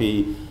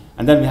 3-NOP,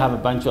 and then we have a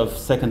bunch of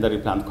secondary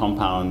plant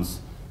compounds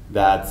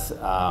that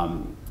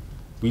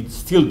we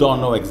still don't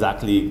know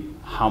exactly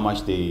how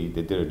much they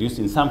reduce.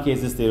 In some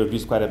cases, they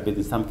reduce quite a bit.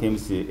 In some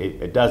cases,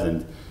 it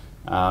doesn't.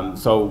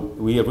 So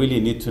we really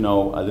need to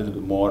know a little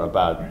bit more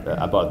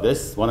about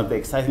this. One of the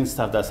exciting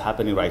stuff that's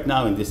happening right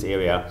now in this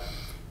area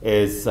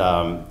is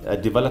a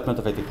development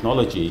of a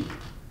technology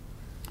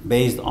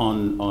based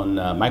on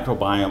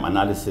microbiome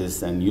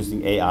analysis and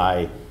using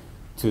AI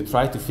to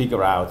try to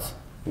figure out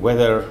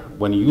whether,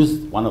 when you use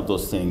one of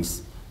those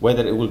things,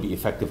 whether it will be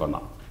effective or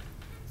not.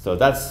 So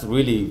that's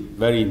really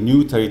very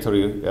new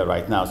territory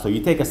right now. So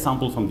you take a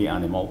sample from the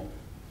animal,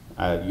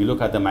 you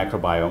look at the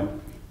microbiome,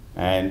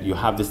 and you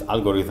have this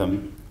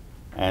algorithm,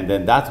 and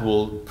then that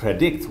will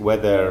predict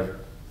whether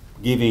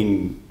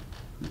giving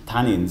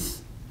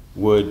tannins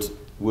would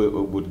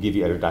give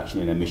you a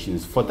reduction in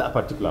emissions for that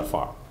particular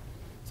farm.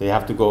 So you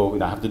have to go,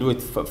 have to do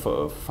it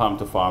for farm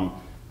to farm.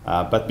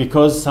 But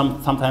because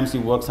sometimes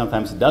it works,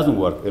 sometimes it doesn't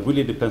work, it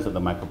really depends on the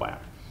microbiome.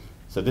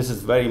 So this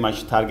is very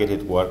much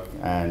targeted work,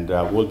 and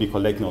we'll be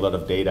collecting a lot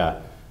of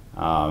data.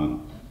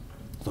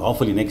 So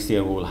hopefully next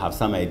year we will have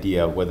some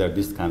idea whether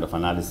this kind of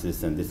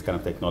analysis and this kind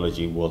of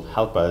technology will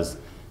help us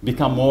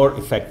become more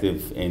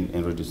effective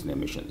in reducing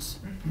emissions.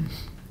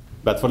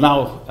 But for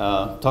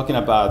now, talking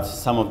about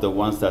some of the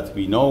ones that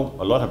we know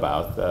a lot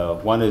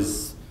about, one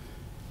is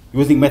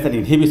using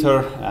methane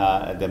inhibitor,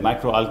 the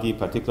microalgae,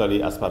 particularly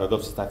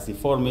Asparagopsis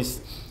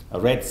taxiformis,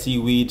 a red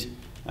seaweed.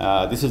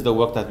 This is the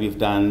work that we've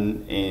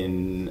done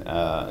in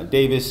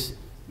Davis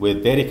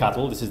with dairy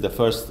cattle. This is the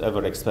first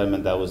ever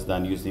experiment that was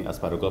done using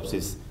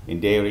Asparagopsis in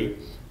dairy.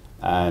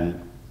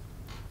 And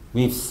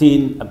we've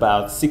seen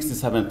about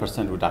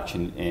 67%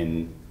 reduction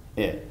in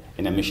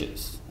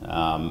emissions.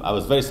 I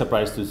was very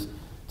surprised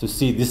to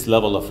see this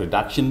level of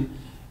reduction,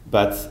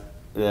 but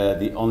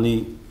the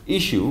only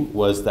issue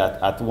was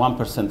that at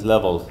 1%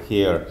 level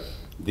here,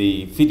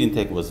 the feed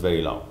intake was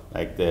very low.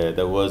 Like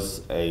there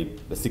was a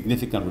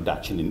significant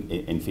reduction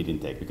in feed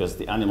intake because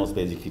the animals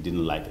basically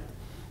didn't like it.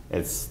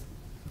 It's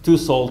too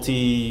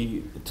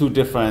salty, too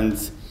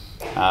different.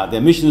 The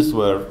emissions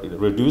were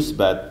reduced,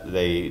 but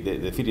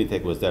the feed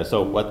intake was there.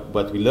 So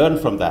what we learned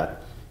from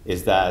that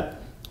is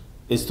that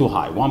it's too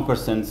high.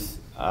 1%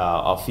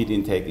 of feed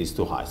intake is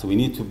too high. So we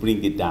need to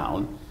bring it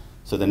down.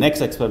 So the next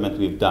experiment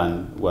we've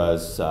done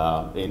was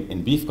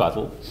in beef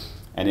cattle.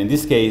 And in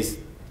this case,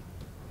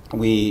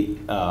 we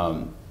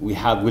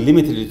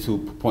limited it to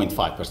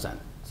 0.5%.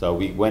 So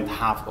we went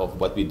half of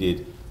what we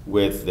did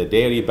with the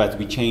dairy, but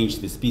we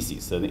changed the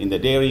species. So in the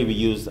dairy, we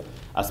used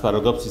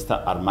Asparagopsis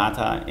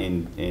armata.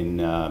 In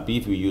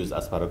beef, we used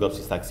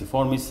Asparagopsis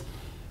taxiformis.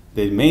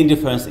 The main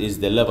difference is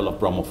the level of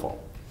bromoform.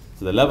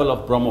 So the level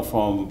of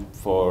bromoform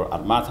for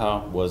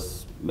armata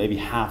was maybe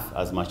half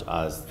as much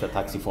as the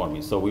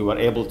taxiformis. So we were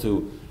able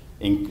to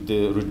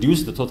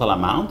reduce the total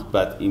amount,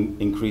 but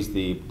increase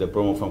the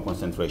bromoform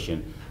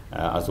concentration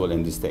as well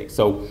in this steak.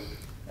 So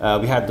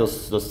we had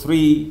those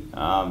three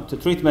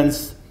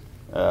treatments.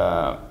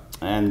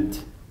 And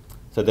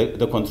so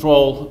the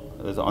control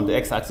on the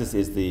x-axis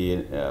is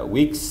the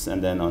weeks,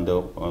 and then on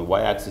the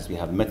y-axis we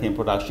have methane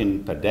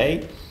production per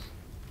day.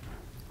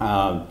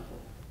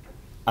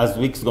 As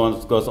weeks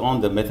goes on,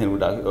 the methane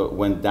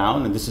went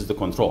down, and this is the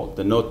control,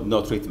 the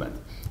no treatment.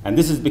 And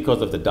this is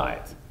because of the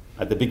diet.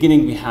 At the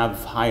beginning we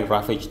have high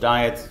roughage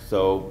diet,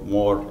 so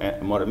more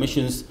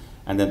emissions,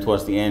 and then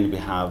towards the end we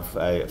have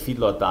a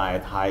feedlot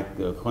diet, high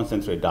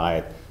concentrate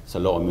diet, so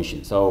low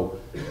emission. So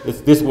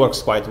this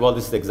works quite well.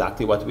 This is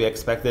exactly what we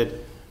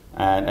expected.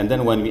 And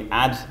then when we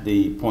add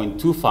the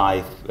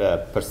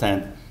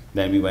 0.25%,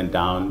 then we went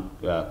down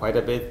quite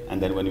a bit.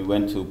 And then when we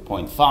went to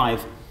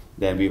 0.5,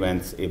 then we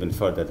went even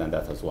further than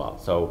that as well.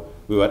 So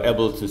we were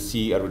able to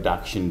see a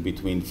reduction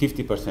between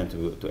 50%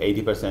 to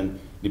 80%,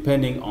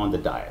 depending on the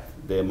diet.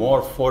 The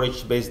more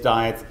forage-based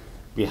diet,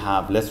 we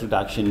have less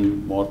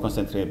reduction. More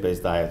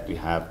concentrate-based diet, we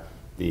have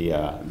the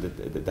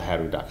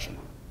higher reduction.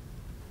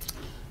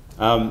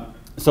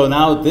 So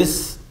now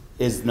this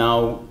is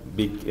now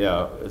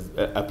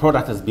a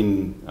product has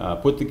been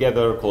put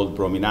together called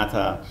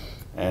Brominata,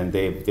 and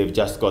they've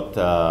just got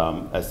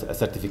a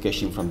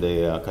certification from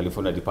the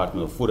California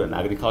Department of Food and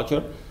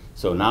Agriculture.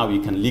 So now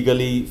you can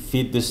legally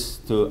feed this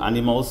to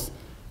animals,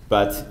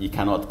 but you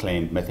cannot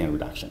claim methane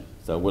reduction.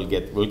 So we'll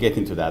get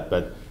into that,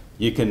 but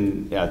you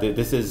can.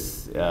 This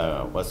is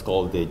what's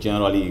called the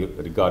generally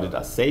regarded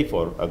as safe,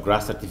 or a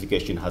GRAS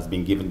certification has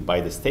been given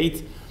by the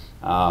state.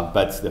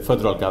 But the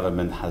federal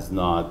government has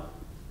not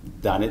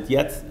done it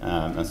yet,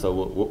 and so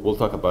we'll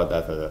talk about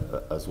that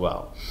as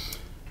well.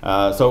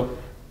 So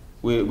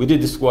we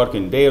did this work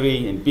in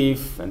dairy, in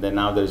beef, and then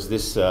now there's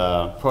this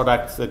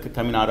product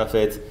coming out of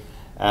it.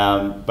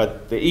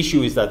 But the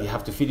issue is that you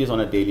have to feed it on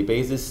a daily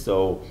basis,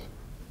 so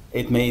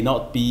it may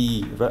not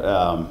be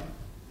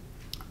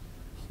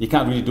you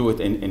can't really do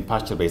it in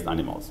pasture-based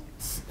animals.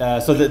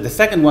 So the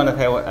second one that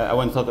I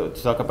want to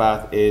talk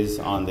about is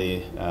on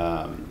the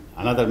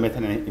another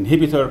methane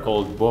inhibitor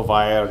called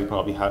Bovire. You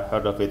probably have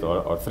heard of it,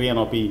 or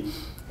 3-NOP.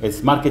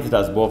 It's marketed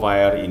as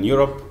Bovire in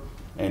Europe,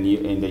 and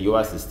in the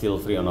US it's still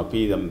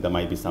 3-NOP. There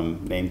might be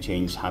some name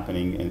change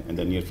happening in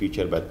the near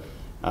future, but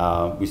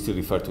we still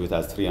refer to it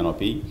as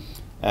 3-NOP.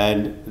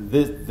 And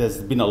there's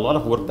been a lot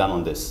of work done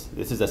on this.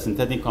 This is a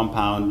synthetic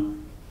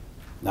compound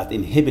that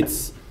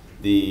inhibits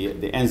the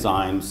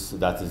enzymes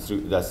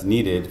that's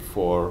needed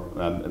for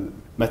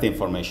methane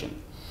formation.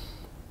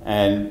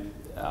 And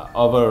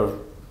over,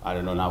 I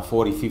don't know, now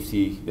 40,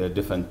 50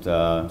 different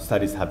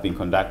studies have been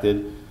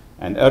conducted.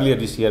 And earlier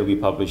this year, we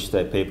published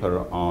a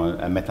paper on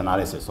a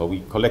meta-analysis. So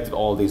we collected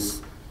all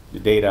this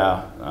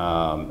data,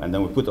 and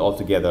then we put it all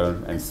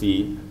together and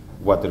see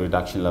what the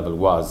reduction level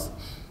was.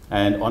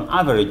 And on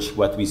average,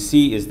 what we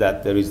see is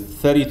that there is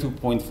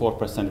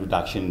 32.4%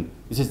 reduction.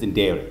 This is in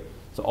dairy.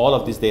 So all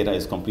of this data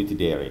is completely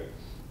dairy.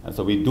 And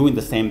so we're doing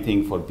the same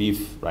thing for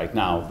beef right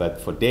now, but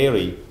for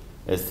dairy,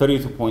 it's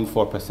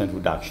 32.4%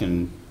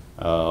 reduction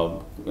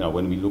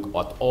when we look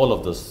at all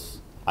of this,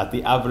 at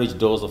the average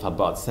dose of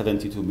about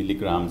 72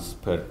 milligrams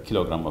per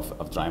kilogram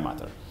of dry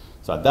matter.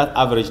 So at that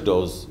average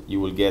dose,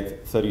 you will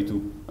get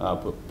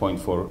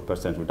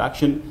 32.4%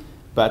 reduction,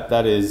 but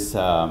that is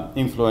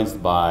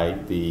influenced by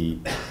the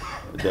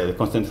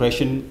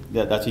concentration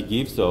that you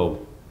give.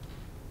 So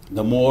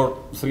the more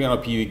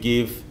 3-NOP you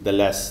give, the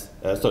less,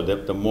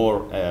 the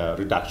more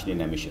reduction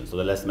in emissions. So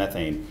the less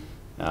methane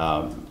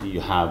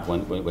you have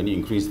when you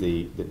increase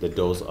the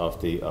dose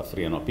of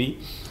 3-NOP.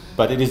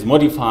 But it is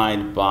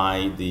modified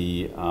by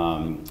the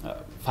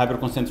fiber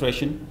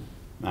concentration.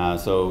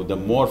 So the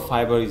more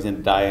fiber is in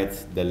the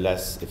diet, the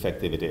less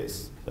effective it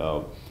is.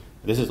 So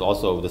this is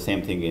also the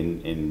same thing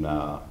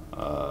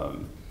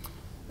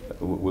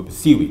with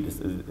seaweed.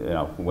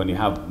 When you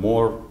have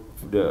more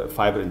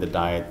fiber in the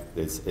diet,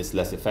 it's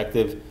less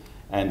effective.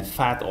 And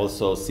fat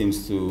also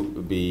seems to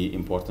be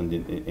important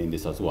in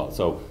this as well.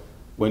 So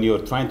when you're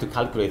trying to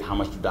calculate how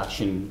much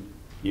reduction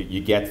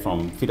you get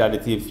from feed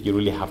additive, you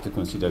really have to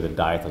consider the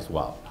diet as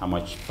well. How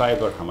much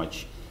fiber, how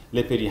much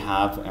lipid you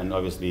have, and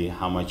obviously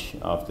how much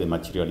of the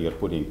material you're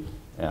putting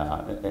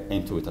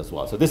into it as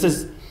well. So this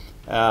is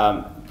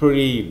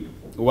pretty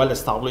well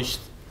established,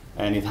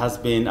 and it has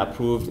been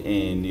approved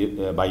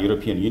by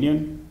European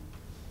Union,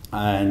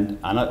 and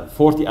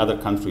 40 other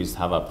countries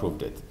have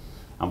approved it.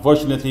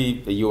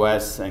 Unfortunately, the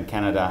US and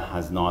Canada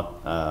has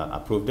not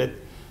approved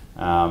it.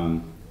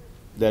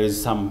 There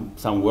is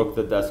some work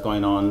that's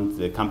going on.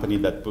 The company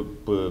that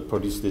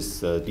produced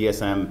this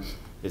DSM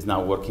is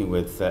now working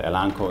with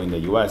Elanco in the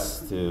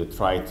US to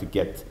try to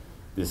get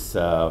this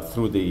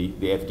through the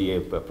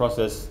FDA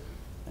process.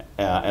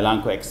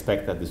 Elanco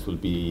expect that this will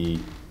be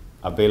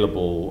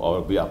available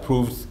or be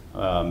approved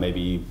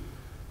maybe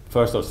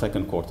first or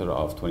second quarter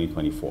of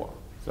 2024.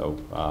 So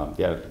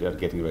they're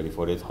getting ready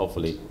for it.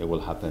 Hopefully it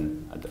will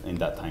happen in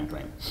that time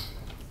frame.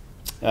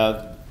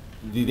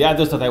 The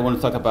others that I want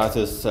to talk about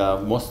is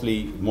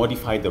mostly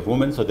modified the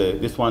rumen. So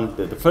this one,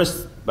 the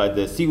first, by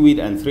the seaweed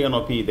and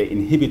 3-NOP, they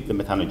inhibit the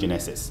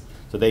methanogenesis.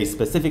 So they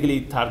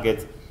specifically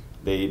target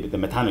the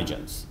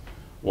methanogens,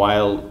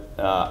 while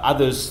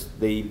others,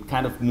 they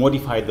kind of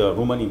modify the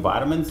rumen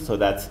environment so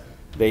that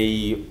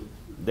they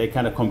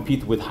kind of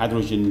compete with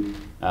hydrogen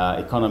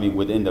economy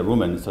within the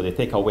rumen. So they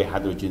take away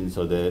hydrogen,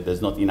 so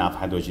there's not enough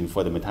hydrogen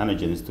for the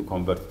methanogens to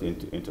convert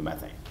it into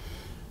methane.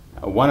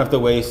 One of the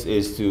ways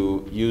is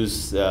to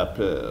use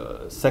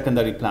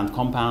secondary plant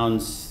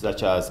compounds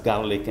such as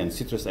garlic and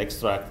citrus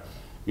extract.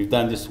 We've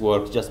done this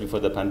work just before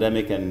the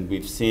pandemic, and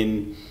we've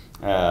seen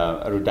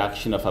a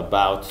reduction of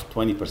about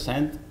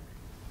 20%.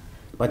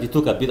 But it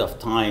took a bit of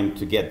time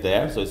to get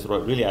there, so it's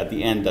really at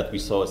the end that we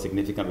saw a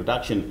significant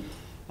reduction.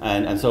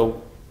 And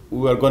so we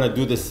were going to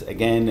do this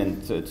again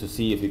and to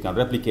see if we can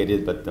replicate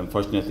it, but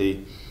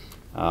unfortunately,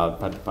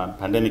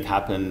 pandemic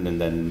happened,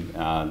 and then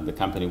the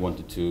company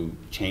wanted to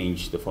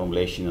change the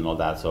formulation and all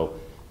that. So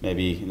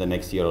maybe in the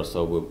next year or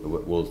so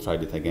we'll try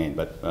it again.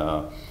 But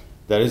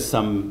there is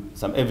some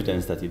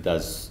evidence that it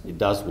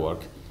does work.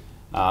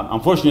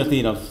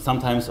 Unfortunately,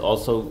 sometimes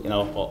also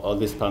all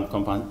these plant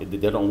compounds, they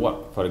don't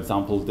work. For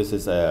example, this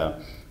is a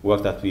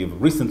work that we've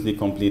recently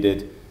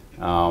completed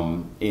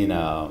in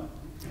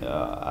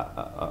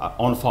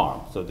on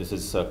farm. So this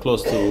is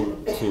close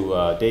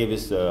to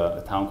Davis,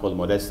 a town called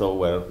Modesto,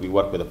 where we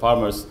work with the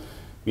farmers.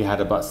 We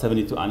had about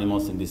 72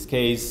 animals in this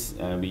case,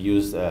 and we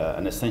used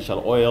an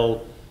essential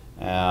oil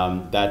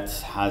that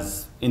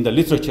has, in the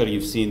literature,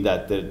 you've seen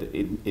that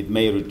it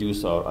may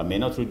reduce or may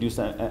not reduce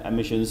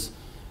emissions.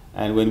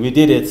 And when we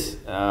did it,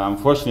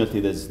 unfortunately,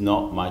 there's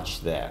not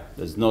much there.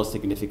 There's no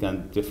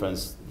significant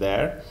difference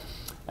there.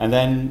 And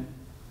then,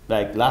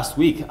 like last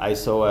week, I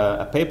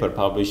saw a paper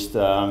published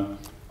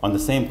on the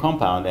same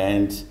compound,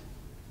 and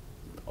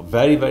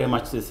very, very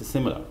much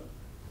similar.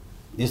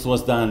 This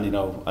was done,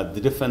 at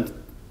the different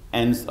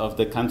ends of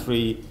the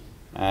country,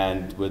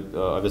 and with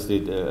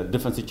obviously a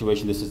different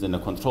situation. This is in a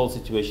controlled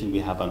situation. We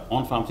have an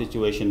on-farm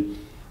situation,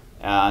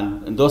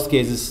 And in those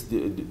cases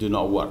do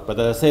not work. But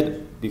as I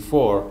said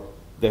before,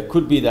 there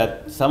could be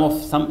that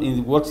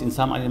it works in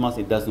some animals,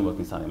 it doesn't work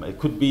in some animals. It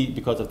could be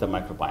because of the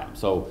microbiome.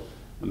 So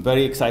I'm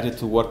very excited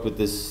to work with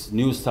this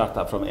new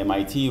startup from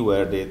MIT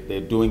where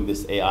they're doing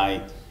this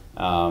AI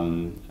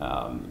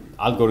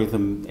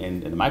algorithm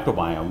in the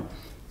microbiome.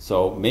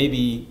 So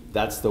maybe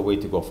that's the way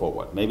to go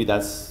forward. Maybe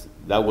that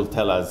will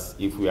tell us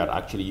if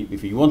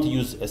we want to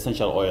use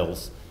essential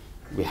oils,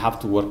 we have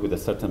to work with a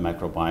certain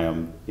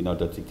microbiome in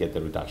order to get the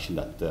reduction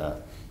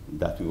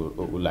that we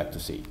would like to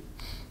see.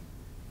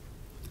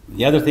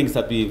 The other things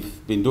that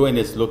we've been doing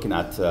is looking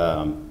at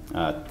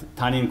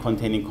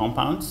tannin-containing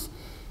compounds.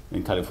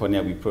 In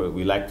California,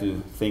 we like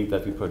to think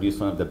that we produce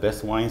one of the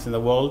best wines in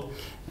the world.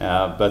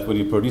 But when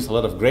you produce a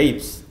lot of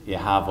grapes, you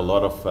have a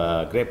lot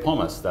of grape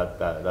pomace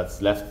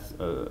that's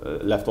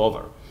left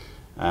over.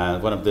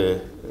 One of the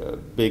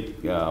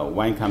big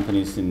wine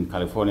companies in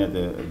California,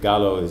 the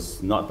Gallo,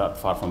 is not that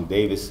far from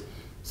Davis.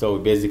 So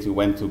we basically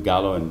went to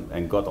Gallo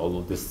and got all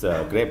of this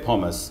grape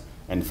pomace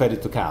and fed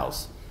it to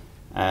cows.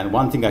 And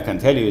one thing I can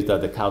tell you is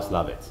that the cows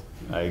love it.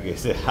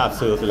 They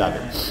absolutely love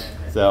it.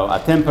 So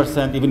at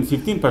 10%, even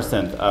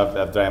 15%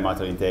 of dry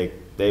matter intake,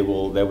 they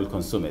will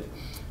consume it.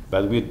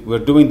 But we're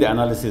doing the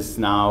analysis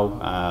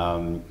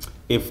now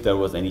if there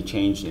was any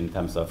change in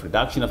terms of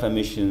reduction of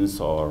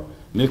emissions or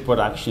milk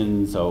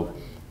production. So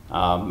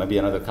maybe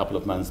another couple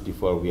of months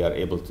before we are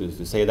able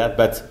to say that.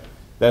 But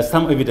there's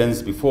some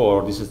evidence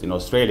before, this is in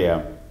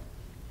Australia,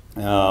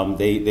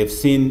 they've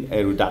seen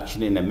a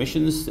reduction in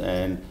emissions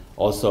and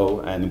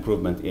also an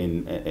improvement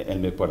in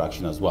milk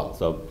production as well.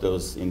 So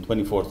those in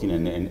 2014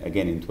 and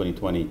again in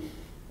 2020,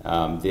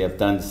 they have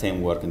done the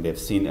same work and they've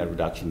seen a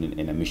reduction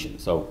in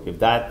emissions. So if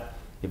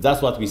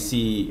that's what we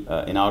see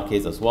in our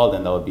case as well,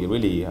 then that would be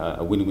really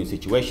a win-win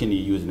situation.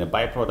 You're using a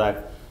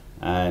byproduct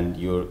and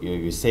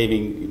you're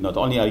saving, not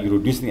only are you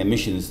reducing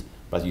emissions,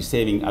 but you're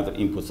saving other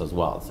inputs as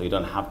well. So you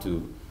don't have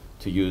to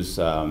use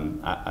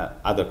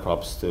other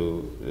crops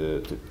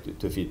to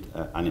feed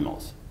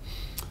animals.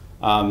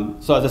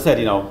 So as I said,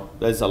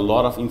 there's a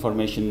lot of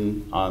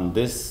information on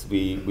this.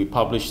 We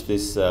published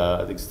this,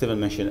 I think Stephen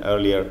mentioned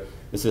earlier,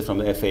 this is from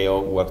the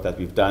FAO work that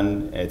we've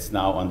done. It's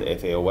now on the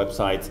FAO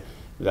website.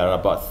 There are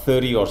about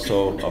 30 or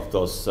so of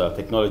those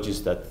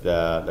technologies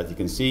that you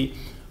can see.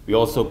 We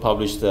also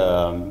published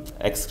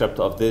excerpt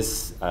of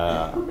this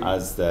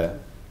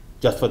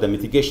just for the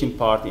mitigation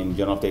part in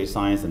Journal of Dairy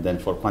Science, and then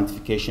for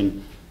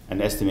quantification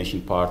and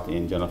estimation part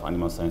in Journal of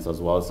Animal Science as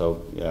well.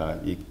 So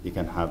you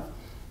can have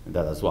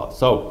that as well.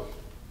 So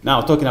now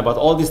talking about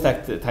all these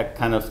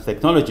kind of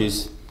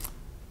technologies,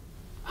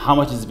 how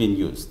much is being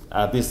used?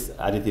 These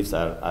additives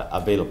are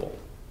available.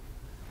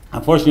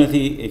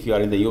 Unfortunately, if you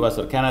are in the US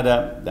or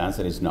Canada, the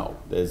answer is no.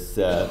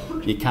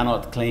 You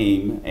cannot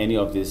claim any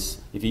of this.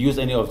 If you use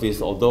any of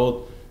this,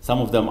 although some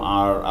of them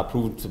are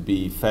approved to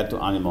be fed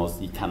to animals,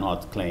 you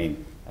cannot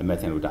claim a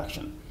methane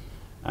reduction.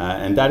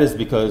 And that is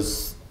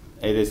because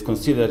it is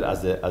considered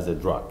as a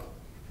drug.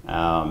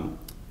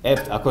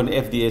 According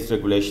to FDA's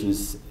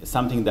regulations,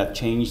 something that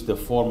changed the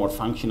form or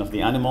function of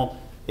the animal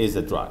is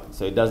a drug.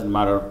 So it doesn't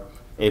matter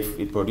if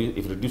it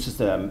reduces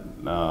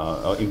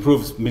or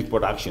improves milk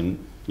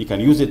production. You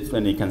can use it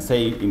and you can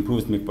say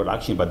improves milk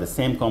production, but the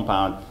same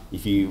compound,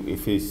 if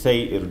you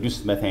say it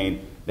reduces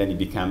methane, then it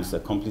becomes a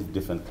completely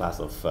different class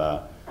of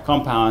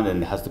compound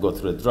and it has to go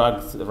through the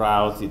drug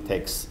route. It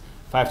takes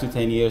 5 to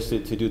 10 years to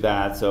do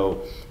that.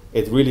 So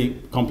it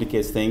really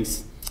complicates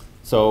things.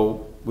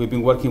 So we've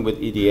been working with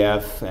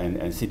EDF and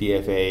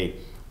CDFA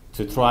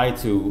to try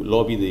to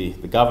lobby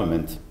the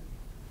government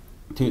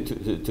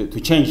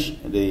to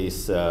change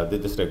this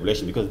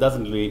regulation, because it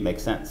doesn't really make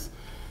sense.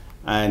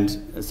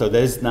 And so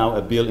there's now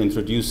a bill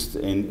introduced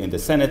in the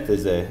Senate.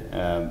 There's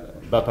a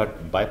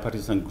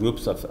bipartisan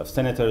groups of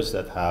senators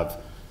that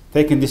have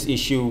taken this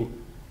issue,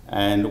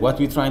 and what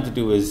we're trying to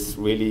do is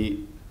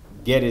really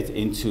get it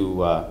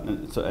into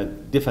a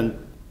different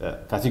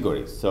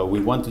categories. So we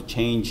want to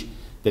change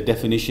the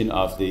definition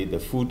of the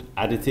food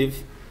additive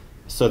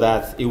so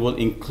that it will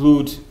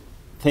include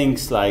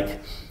things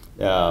like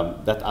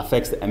that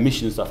affects the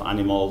emissions of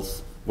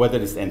animals, whether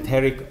it's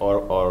enteric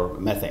or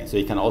methane. So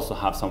you can also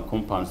have some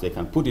compounds, they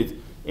can put it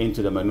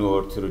into the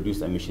manure to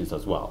reduce emissions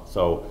as well.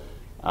 So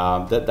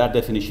that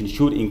definition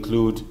should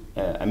include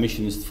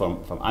emissions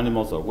from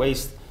animals or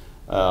waste,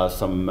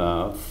 some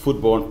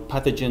foodborne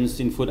pathogens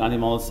in food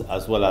animals,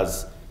 as well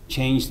as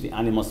change the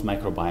animal's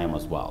microbiome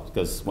as well.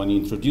 Because when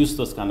you introduce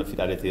those kind of food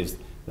additives,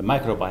 the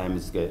microbiome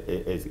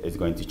is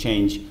going to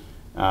change.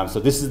 So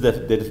this is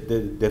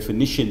the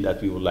definition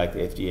that we would like the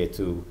FDA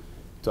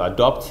to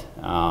adopt.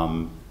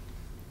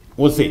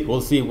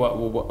 We'll see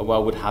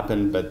what would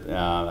happen, but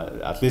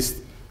at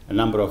least a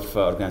number of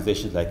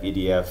organizations like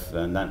EDF,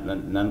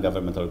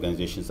 non-governmental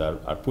organizations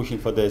are pushing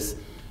for this.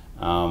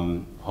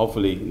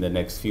 Hopefully in the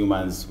next few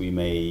months we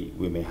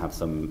may have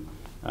some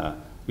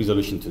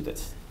resolution to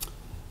this.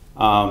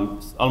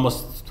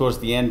 Almost towards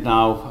the end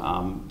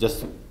now,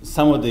 just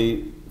some of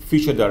the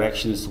future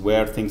directions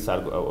where things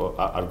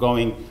are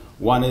going.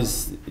 One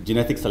is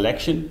genetic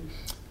selection.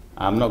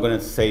 I'm not going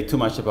to say too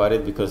much about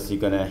it because you're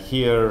going to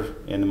hear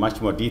in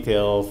much more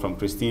detail from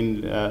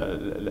Christine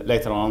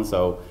later on.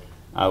 So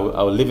I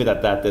will leave it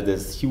at that, that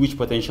there's huge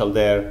potential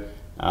there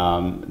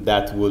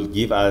that will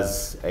give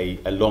us a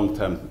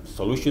long-term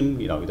solution.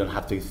 You know, we don't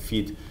have to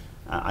feed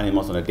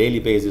animals on a daily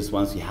basis.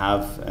 Once you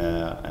have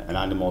an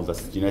animal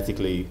that's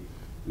genetically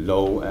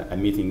low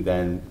emitting,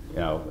 then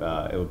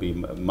it will be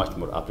much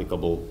more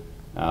applicable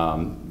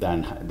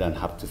than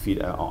have to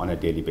feed on a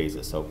daily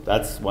basis. So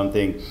that's one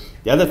thing.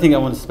 The other thing I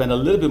want to spend a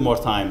little bit more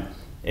time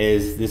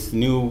is this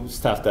new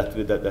stuff that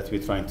we're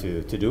trying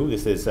to do.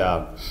 This is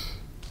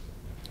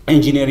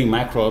engineering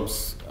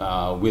microbes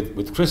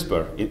with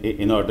CRISPR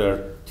in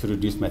order to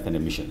reduce methane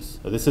emissions.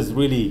 So this is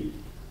really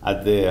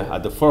at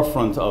the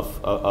forefront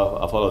of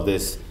all of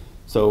this.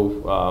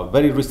 So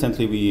very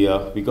recently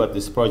we got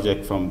this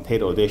project from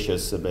Tate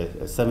Audacious, a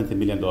 $70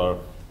 million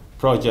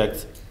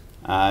project,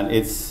 and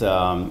it's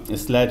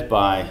led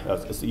by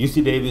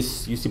UC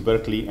Davis, UC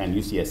Berkeley, and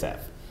UCSF,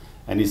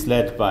 and it's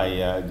led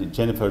by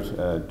Jennifer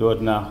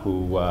Doudna,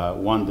 who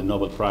won the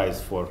Nobel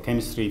Prize for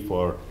chemistry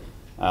for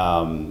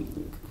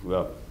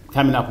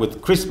coming up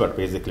with CRISPR,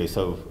 basically.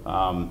 So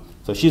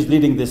so she's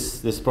leading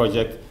this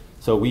project.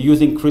 So we're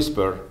using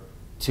CRISPR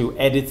to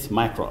edit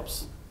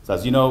microbes. So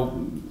as you know,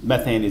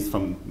 methane is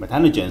from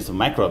methanogens, so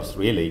microbes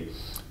really.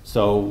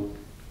 So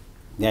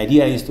the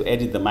idea is to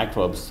edit the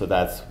microbes so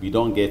that we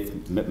don't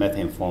get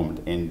methane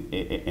formed in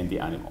the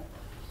animal.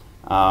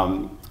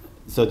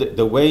 So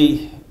the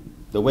way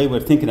we're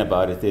thinking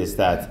about it is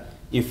that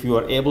if you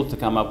are able to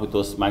come up with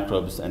those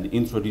microbes and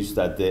introduce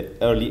that at the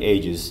early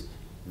ages,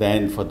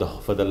 then for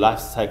the life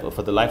cycle,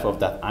 for the life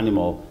of that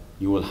animal,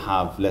 you will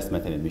have less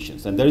methane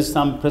emissions. And there is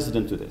some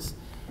precedent to this.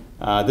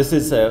 This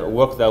is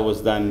work that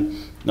was done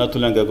not too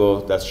long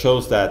ago that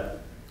shows that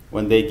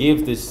when they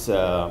gave this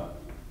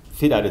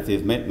feed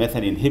additive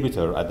methane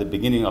inhibitor at the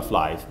beginning of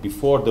life,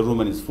 before the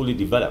rumen is fully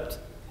developed,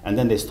 and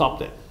then they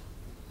stopped it.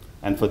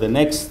 And for the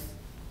next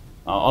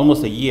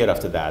almost a year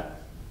after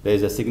that, there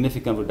is a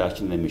significant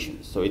reduction in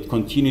emissions. So it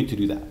continued to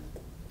do that.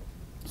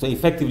 So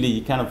effectively,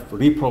 you kind of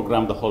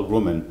reprogram the whole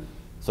rumen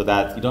so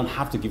that you don't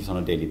have to give it on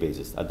a daily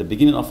basis. At the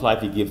beginning of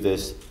life, you give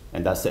this,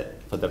 and that's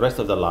it. For the rest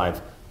of the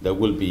life, there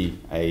will be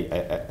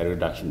a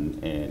reduction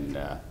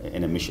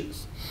in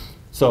emissions.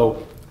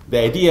 So the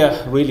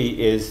idea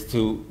really is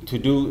to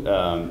do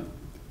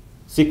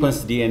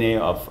sequence DNA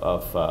of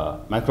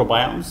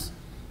microbiomes.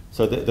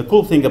 So the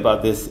cool thing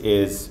about this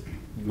is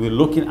we're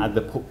looking at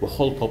the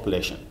whole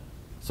population.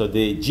 So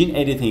the gene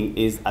editing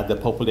is at the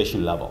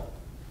population level.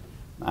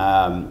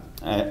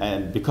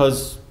 And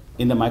because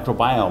in the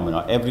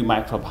microbiome, every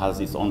microbe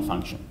has its own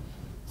function.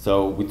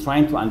 So we're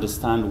trying to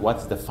understand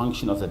what's the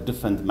function of the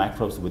different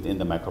microbes within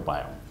the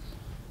microbiome.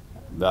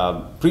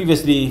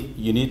 Previously,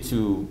 you need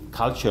to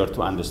culture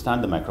to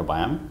understand the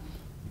microbiome,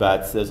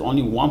 but there's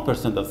only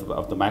 1%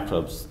 of the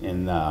microbes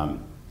in the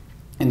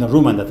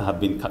rumen that have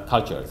been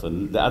cultured. So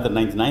the other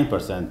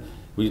 99%,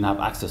 we didn't have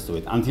access to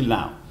it until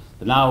now.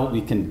 So now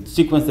we can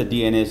sequence the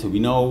DNA, so we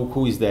know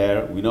who is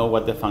there, we know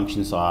what the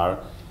functions are,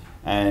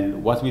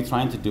 and what we're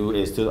trying to do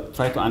is to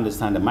try to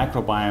understand the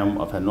microbiome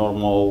of a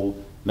normal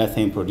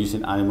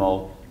methane-producing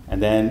animal,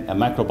 and then a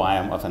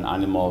microbiome of an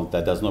animal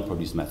that does not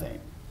produce methane.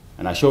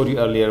 And I showed you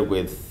earlier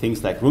with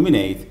things like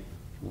ruminate,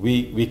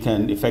 we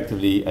can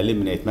effectively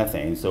eliminate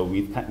methane. So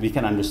we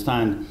can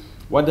understand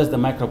what does the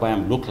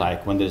microbiome look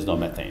like when there's no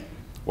methane?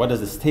 What does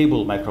the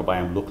stable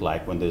microbiome look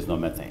like when there's no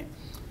methane?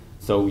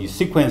 So you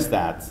sequence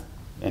that,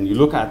 and you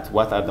look at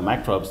what are the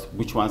microbes,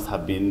 which ones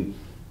have been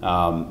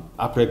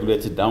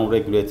upregulated,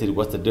 downregulated,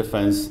 what's the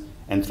difference,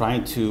 and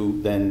trying to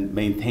then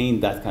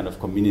maintain that kind of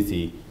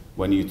community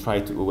when you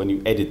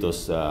edit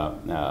those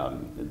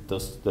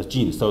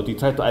genes. So you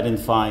try to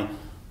identify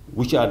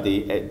which are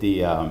the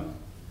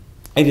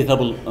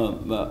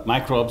editable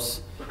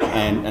microbes,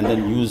 and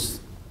then use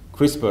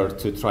CRISPR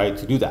to try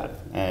to do that.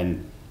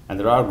 And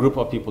there are a group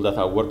of people that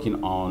are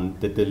working on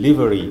the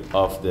delivery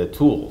of the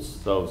tools.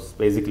 So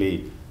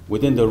basically,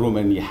 within the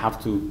rumen, you have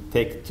to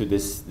take to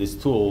this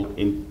tool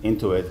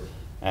into it,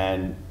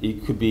 and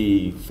it could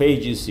be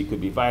phages, it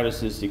could be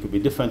viruses, it could be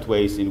different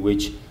ways in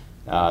which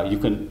you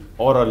can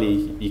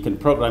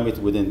program it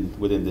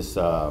within this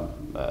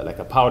like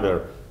a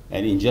powder,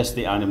 and ingest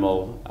the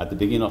animal at the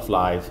beginning of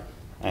life,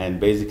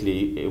 and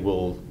basically it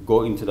will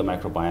go into the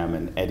microbiome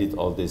and edit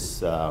all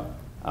this.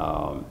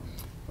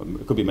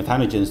 It could be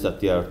methanogens that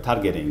they are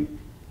targeting,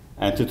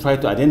 and to try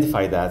to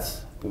identify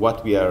that,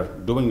 what we are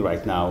doing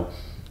right now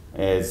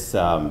is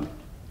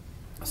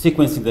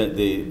sequencing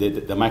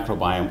the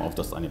microbiome of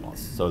those animals.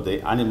 So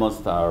the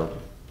animals that are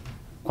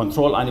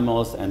control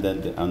animals, and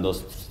then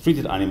those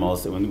treated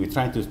animals, when we're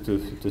trying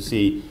to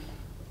see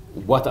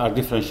what are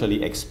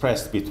differentially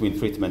expressed between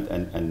treatment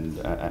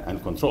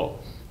and control.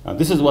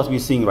 This is what we're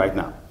seeing right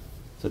now.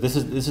 So this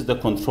is the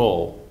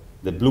control.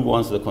 The blue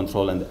ones are the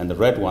control, and the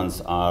red ones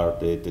are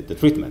the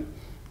treatment.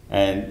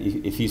 And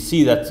if you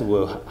see that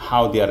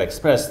how they are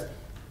expressed,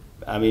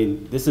 I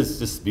mean, this is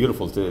just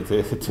beautiful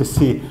to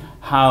see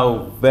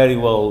how very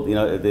well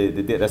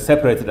they're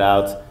separated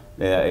out,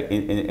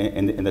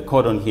 in the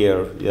codon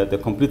here, they're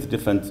completely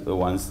different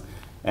ones.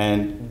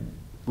 And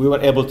we were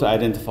able to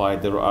identify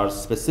there are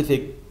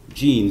specific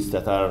genes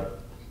that are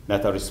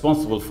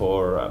responsible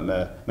for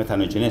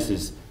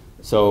methanogenesis.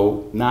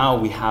 So now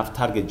we have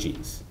target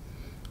genes.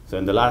 So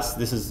in the last,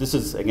 this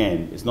is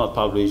again, it's not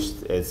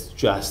published, it's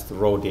just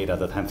raw data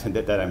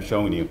that I'm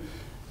showing you.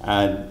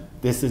 And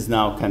this is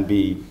now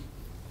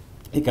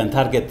it can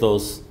target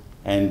those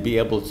and be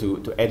able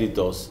to edit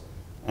those.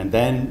 And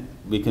then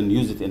we can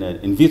use it in an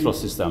in vitro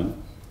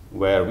system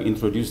where we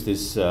introduce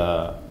these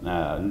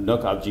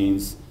knockout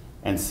genes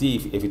and see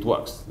if it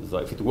works. So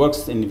if it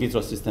works in vitro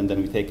system,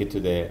 then we take it to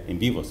the in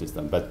vivo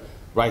system. But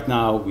right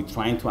now, we're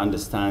trying to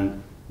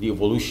understand the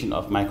evolution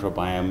of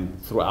microbiome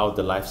throughout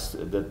the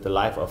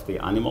life of the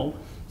animal.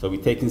 So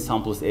we're taking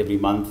samples every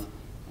month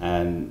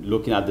and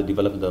looking at the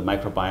development of the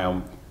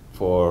microbiome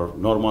for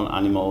normal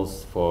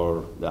animals,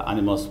 for the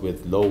animals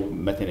with low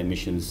methane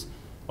emissions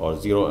or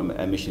zero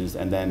emissions,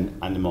 and then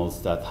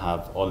animals that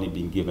have only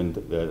been given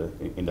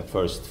in the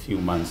first few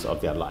months of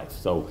their life.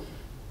 So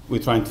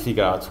we're trying to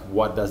figure out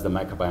what does the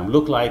microbiome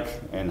look like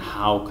and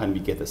how can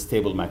we get a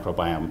stable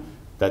microbiome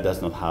that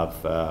does not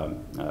have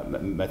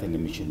methane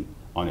emission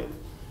on it.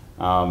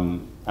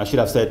 I should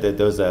have said that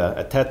there was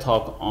a TED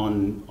talk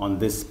on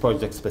this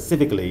project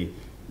specifically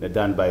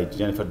done by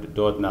Jennifer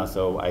Doudna,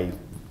 so I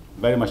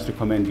very much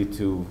recommend you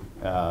to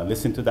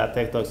listen to that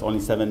TED talk. It's only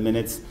 7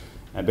 minutes.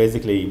 And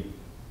basically,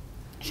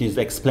 she's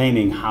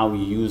explaining how we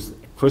use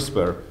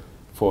CRISPR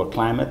for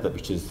climate,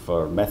 which is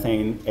for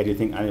methane,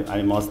 editing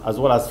animals, as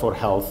well as for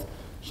health.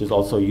 She's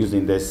also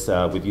using this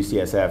with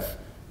UCSF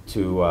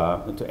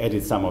to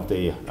edit some of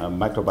the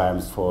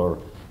microbiomes for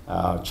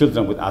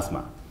children with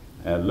asthma.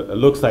 It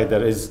looks like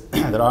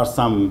there are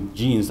some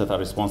genes that are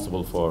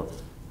responsible for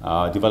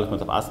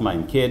development of asthma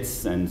in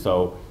kids, and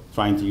so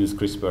trying to use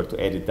CRISPR to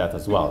edit that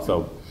as well.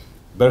 So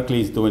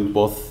Berkeley is doing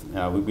both.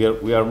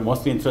 We are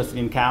mostly interested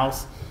in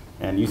cows,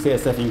 and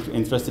UCSF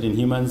interested in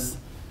humans,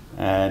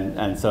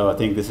 and so I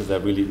think this is a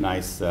really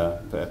nice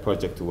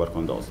project to work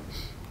on those.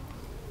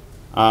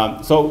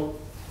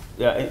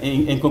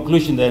 In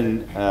conclusion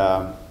then,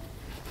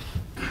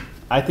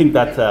 I think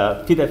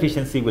that feed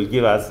efficiency will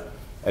give us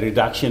a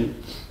reduction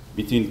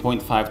between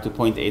 0.5 to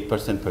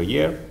 0.8% per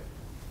year.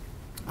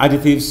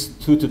 Additives,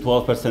 2 to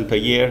 12% per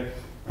year.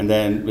 And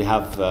then we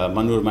have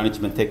manure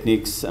management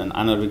techniques and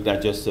anaerobic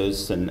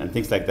digesters and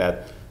things like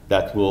that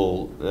that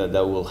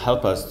will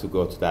help us to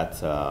go to that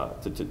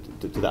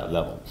to that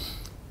level.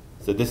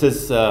 So this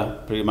is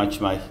pretty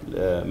much my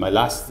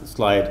last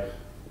slide,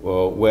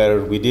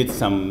 where we did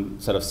some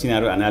sort of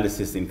scenario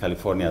analysis in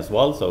California as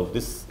well. So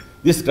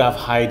this graph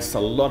hides a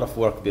lot of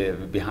work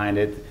behind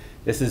it.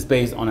 This is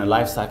based on a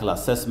life cycle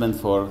assessment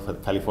for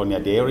California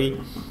dairy,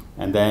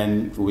 and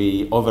then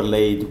we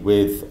overlaid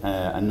with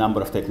a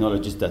number of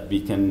technologies that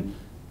we can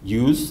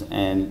use.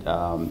 And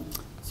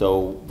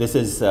so this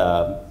is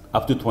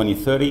up to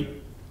 2030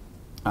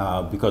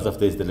 because of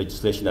the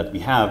legislation that we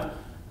have.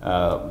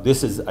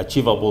 This is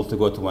achievable to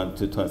go to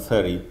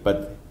 2030,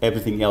 but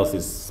everything else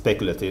is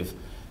speculative.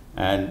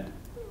 And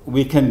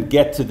we can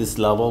get to this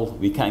level.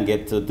 We can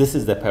get to, this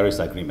is the Paris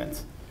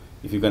Agreement.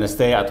 If you're going to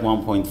stay at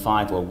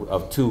 1.5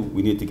 or 2,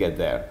 we need to get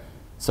there.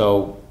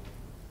 So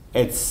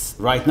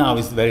right now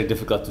it's very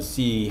difficult to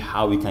see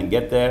how we can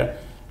get there.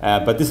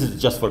 But this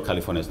is just for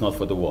California. It's not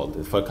for the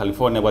world. For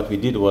California, what we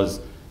did was,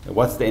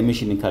 what's the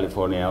emission in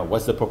California?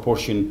 What's the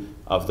proportion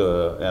of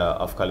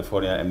of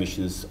California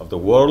emissions of the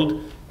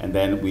world? And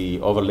then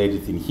we overlaid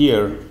it in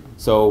here.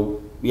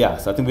 So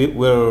yes, I think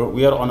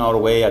we are on our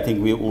way. I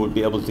think we will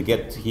be able to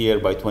get here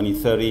by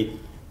 2030.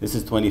 This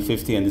is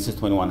 2050, and this is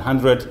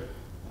 2100.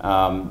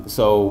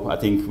 So I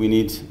think we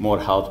need more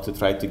help to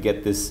try to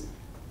get this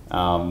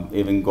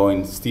even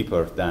going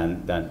steeper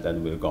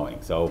than we're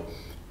going. So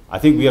I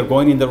think we are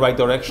going in the right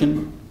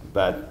direction,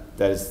 but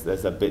there's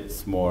a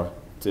bit more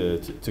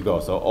to go.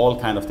 So all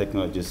kind of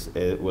technologies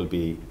will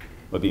be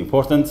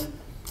important.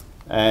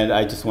 And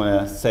I just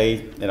want to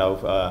say,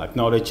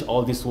 acknowledge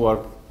all this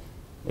work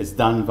is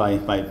done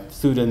by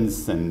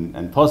students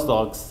and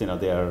postdocs.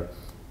 They are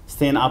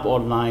staying up all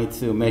night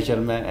to measure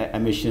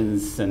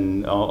emissions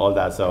and all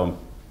that. So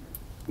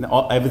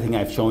everything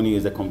I've shown you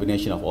is a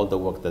combination of all the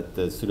work that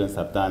the students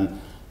have done.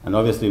 And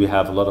obviously we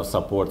have a lot of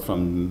support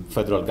from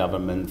federal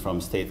government,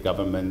 from state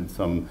government,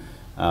 from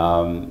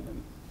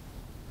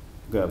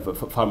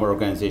farmer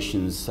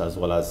organizations, as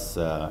well as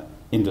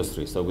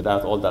industry. So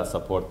without all that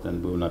support,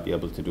 then we will not be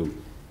able to do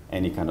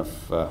any kind of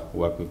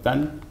work we've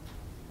done.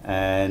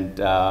 And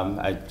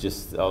I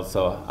just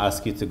also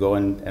ask you to go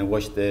and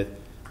watch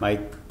my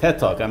TED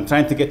Talk. I'm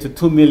trying to get to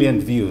 2 million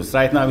views.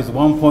 Right now it's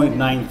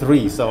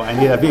 1.93, so I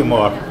need a bit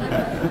more.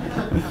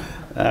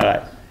 All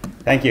right,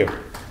 thank you.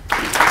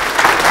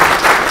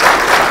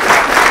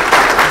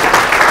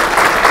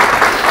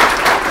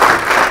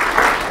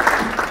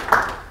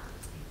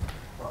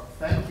 Well,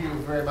 thank you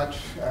very much,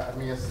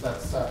 Ermias.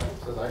 That's,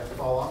 as I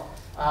fall off.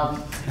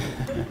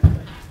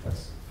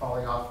 That's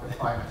falling off the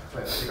climate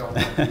cliff. We don't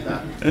want to do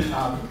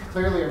that.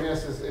 Clearly,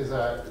 Ermias is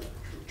a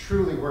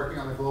truly working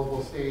on the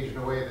global stage in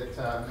a way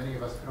that many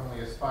of us can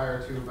only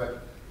aspire to,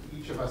 but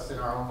each of us in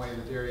our own way in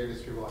the dairy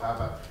industry will have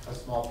a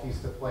small piece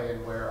to play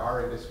in where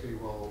our industry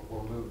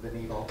will move the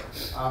needle.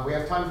 We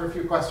have time for a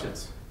few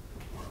questions.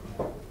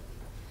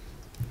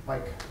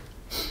 Mike.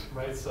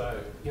 Right, so,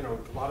 you know,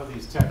 a lot of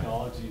these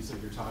technologies that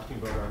you're talking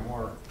about are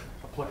more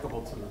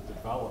applicable to the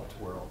developed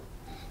world.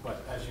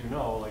 But as you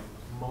know, like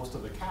most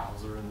of the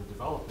cows are in the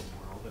developing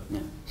world.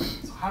 And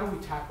so how do we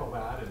tackle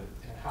that, and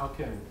how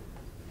can,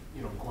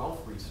 you know,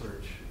 Guelph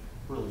research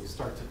really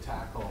start to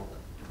tackle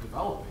the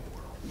developing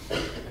world?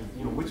 And,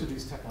 you know, which of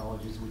these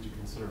technologies would you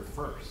consider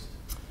first?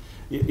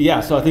 Yeah,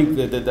 so I think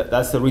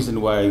that's the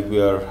reason why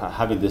we are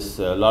having this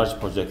large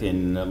project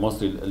in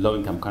mostly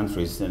low-income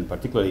countries, and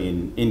particularly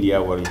in India,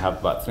 where we have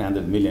about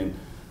 300 million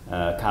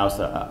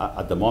cows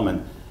at the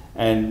moment.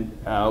 And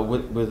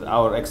with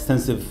our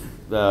extensive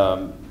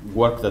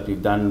work that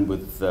we've done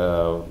with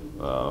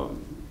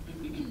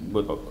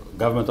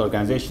government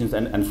organizations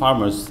and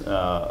farmers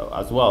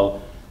as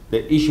well,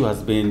 the issue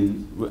has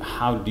been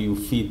how do you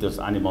feed those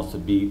animals to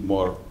be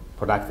more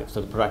productive? So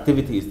the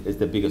productivity is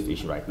the biggest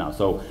issue right now.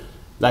 So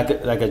like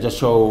I just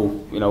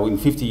showed, you know, in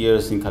 50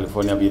 years in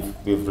California,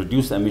 we've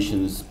reduced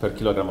emissions per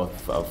kilogram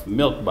of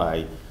milk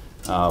by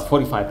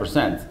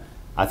 45%.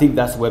 I think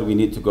that's where we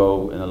need to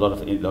go in a lot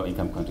of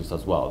low-income countries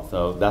as well.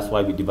 So that's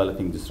why we're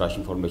developing this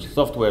ration information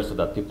software so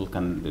that people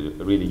can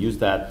really use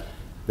that.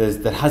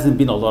 There hasn't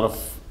been a lot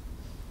of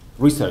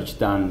research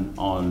done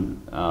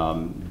on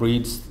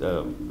breeds,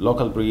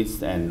 local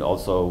breeds, and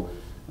also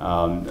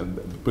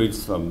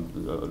breeds from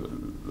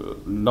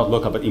not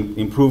local but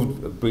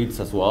improved breeds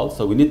as well.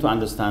 So we need to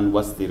understand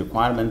what's the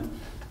requirement,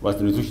 what's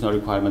the nutritional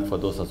requirement for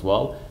those as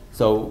well.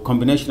 So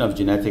combination of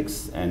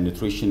genetics and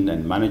nutrition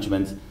and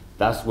management,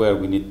 that's where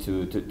we need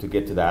to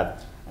get to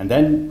that. And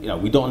then, you know,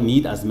 we don't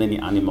need as many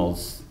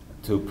animals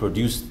to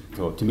produce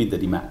to meet the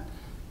demand.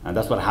 And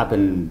that's what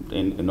happened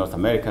in North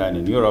America and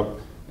in Europe.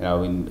 You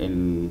know,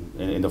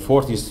 in the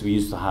 40s, we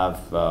used to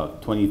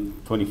have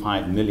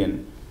 25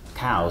 million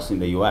cows in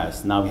the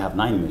US. Now we have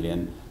 9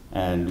 million,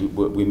 and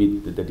we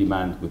meet the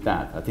demand with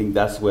that. I think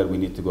that's where we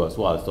need to go as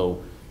well.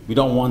 So we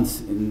don't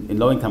want in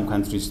low-income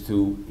countries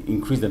to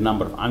increase the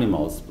number of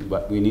animals,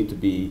 but we need to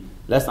be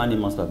less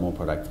animals but more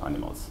productive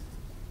animals.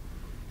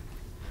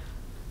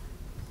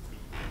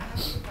 I have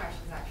two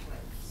questions actually.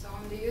 So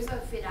on the use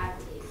of feed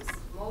additives,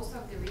 most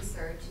of the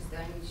research is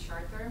done in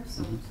short term,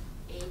 so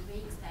 8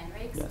 weeks,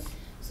 10 weeks. Yes.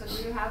 So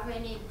do you have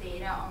any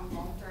data on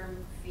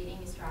long-term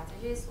feeding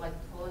strategies like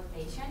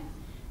co-lactation?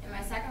 And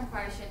my second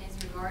question is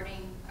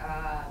regarding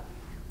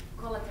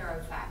collateral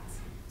effects.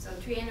 So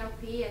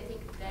 3-NOP, I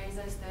think there is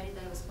a study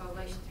that was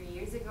published 3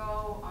 years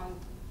ago on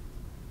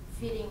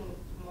feeding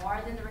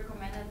more than the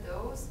recommended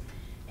dose,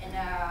 and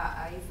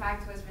in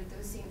fact was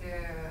reducing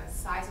the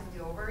size of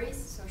the ovaries.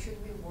 So should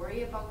we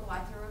worry about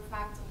collateral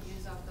effects on the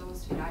use of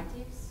those feed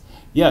additives?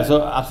 Yeah,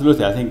 so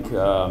absolutely. I think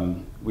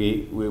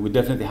we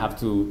definitely have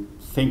to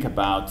think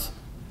about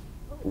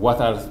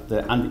what are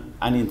the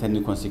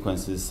unintended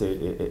consequences,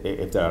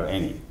 if there are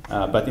any.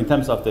 But in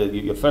terms of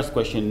your first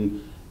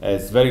question,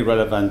 is very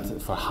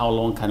relevant for how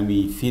long can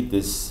we feed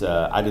these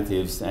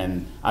additives,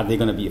 and are they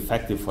going to be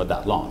effective for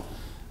that long?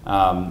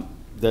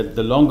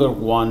 The longer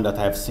one that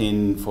I've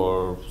seen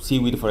for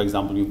seaweed, for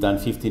example, we've done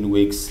 15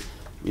 weeks.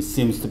 It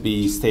seems to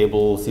be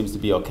stable, seems to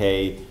be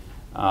okay,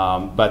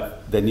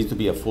 but there needs to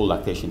be a full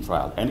lactation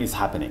trial, and it's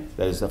happening.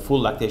 There is a full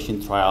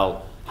lactation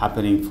trial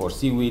happening for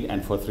seaweed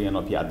and for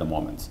 3-NOP at the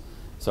moment.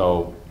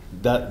 So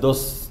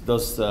those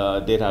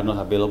data are not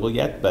available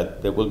yet,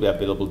 but they will be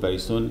available very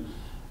soon.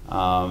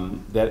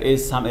 There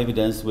is some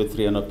evidence with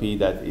 3-NOP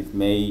that it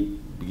may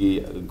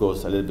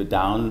goes a little bit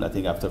down, I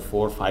think after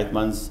 4 or 5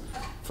 months,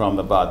 from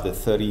about the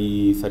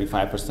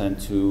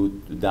 35% to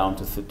down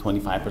to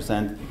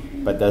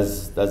 25%. But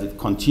does it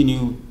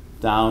continue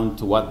down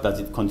to what does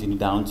it continue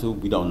down to?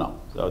 We don't know.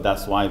 So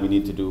that's why we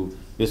need to do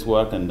this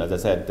work. And as I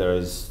said, there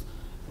is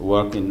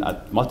work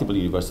at multiple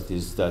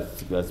universities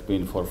that's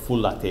been for full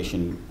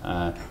lactation.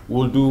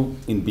 We'll do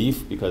in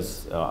beef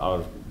because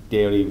our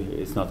dairy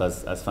is not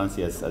as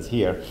fancy as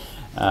here.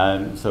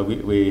 So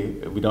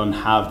we don't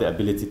have the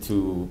ability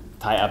to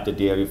tie up the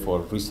dairy for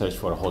research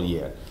for a whole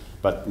year.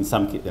 But in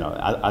some,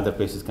 other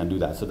places can do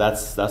that. So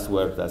that's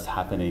where that's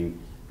happening,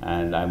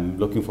 and I'm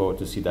looking forward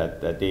to see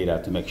that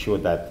data to make sure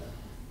that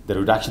the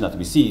reduction that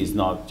we see is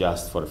not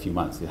just for a few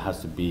months. It has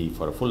to be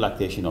for a full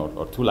lactation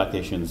or 2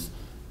 lactations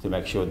to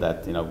make sure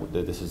that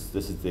this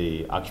is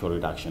the actual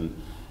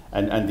reduction.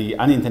 And the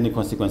unintended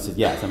consequences,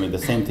 yes. I mean the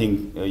same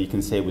thing you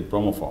can say with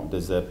bromoform.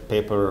 There's a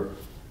paper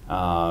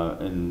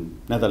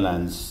in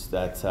Netherlands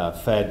that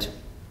fed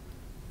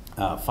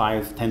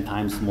 5-10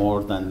 times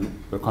more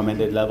than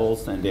recommended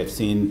levels, and they've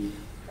seen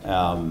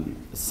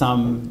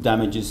some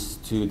damages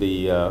to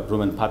the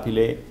rumen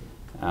papillae.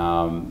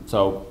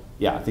 So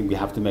yeah, I think we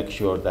have to make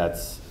sure that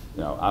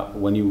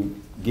when you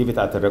give it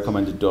at the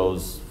recommended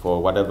dose for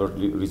whatever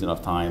reason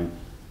of time,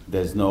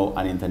 There's no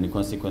unintended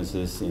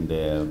consequences in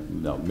the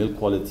milk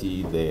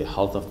quality, the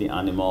health of the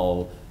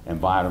animal,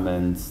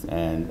 environment,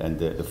 and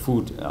the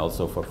food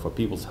also for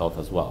people's health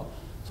as well.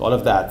 So all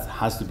of that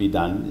has to be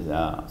done.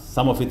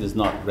 Some of it is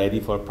not ready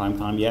for prime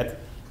time yet,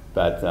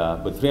 but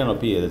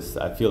 3NOP is,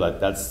 I feel like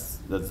that's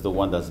the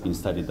one that's been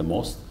studied the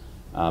most.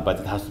 But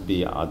it has to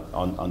be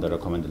on the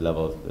recommended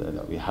level.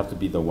 We have to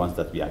be the ones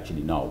that we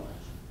actually know.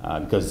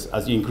 Because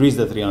as you increase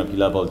the 3NOP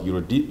level,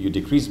 you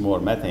decrease more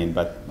methane,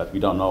 but we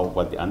don't know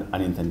what the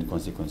unintended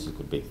consequences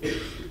could be.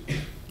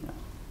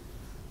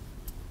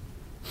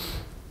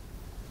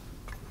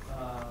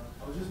 I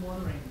was just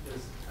wondering,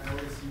 because I know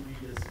the seaweed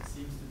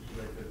seems to be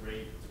like a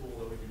great tool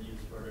that we can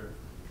use further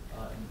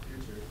in the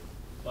future,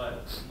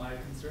 but my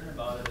concern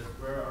about it is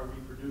where are we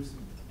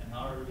producing and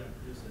how are we going to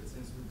produce it,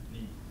 since we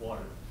need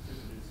water to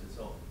produce it.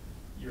 So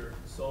you're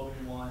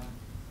solving one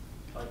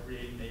by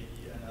creating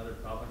maybe another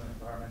problem, an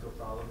environmental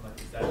problem, like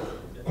is that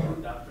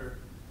looked after?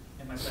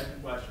 And my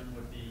second question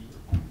would be,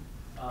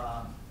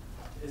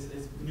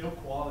 is milk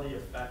quality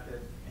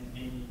affected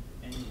in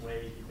any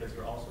way, because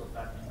you're also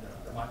affecting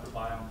the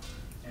microbiome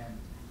and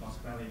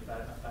consequently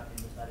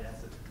affecting the fatty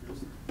acids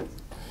produced?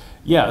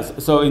 Yeah,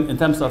 so in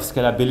terms of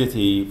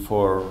scalability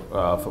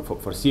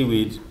for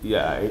seaweed,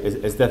 yeah,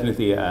 it's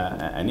definitely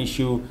an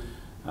issue.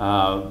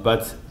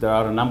 But there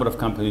are a number of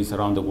companies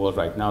around the world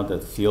right now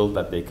that feel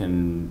that they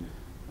can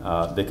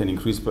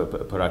increase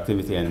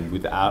productivity and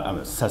without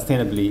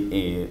sustainably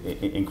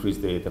increase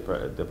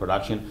the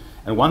production.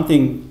 And one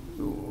thing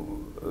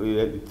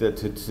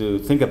to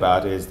think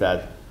about is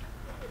that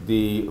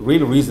the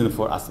real reason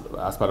for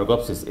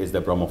asparagopsis is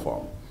the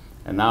bromoform.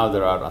 And now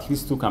there are at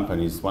least two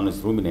companies, one is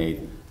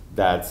Ruminate,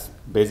 that's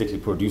basically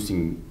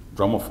producing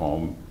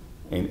bromoform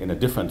in a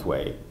different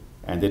way,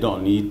 and they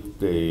don't need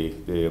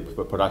the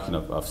production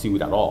of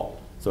seaweed at all.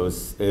 So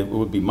it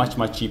would be much,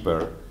 much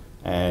cheaper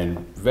and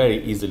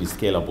very easily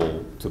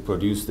scalable to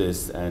produce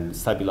this and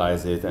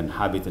stabilize it and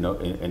have it in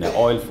an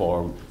oil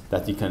form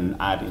that you can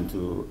add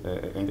into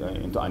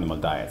animal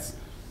diets.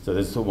 So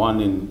there's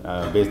one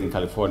based in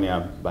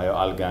California,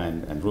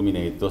 BioAlga and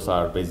Ruminate. Those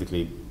are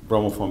basically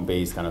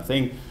bromoform-based kind of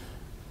thing.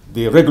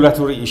 The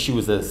regulatory issue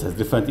is a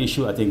different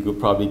issue. I think you'll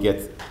probably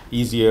get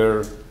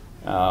easier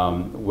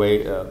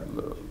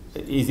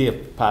easier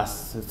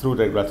pass through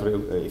regulatory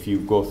if you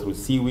go through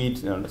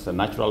seaweed. It's a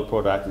natural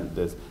product.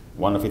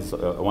 One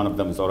of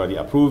them is already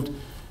approved.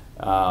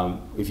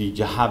 If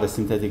you have a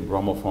synthetic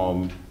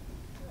bromoform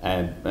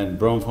and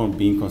bromoform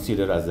being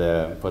considered as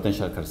a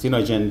potential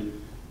carcinogen,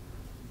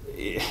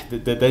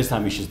 there's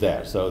some issues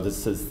there. So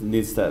this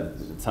needs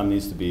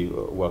to be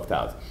worked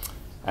out.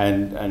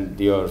 And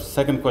your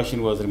second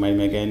question was, remind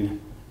me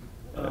again.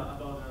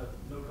 About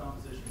milk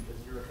composition,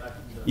 because you're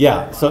affecting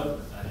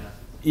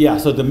the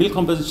so the milk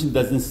composition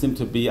doesn't seem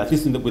to be, at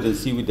least within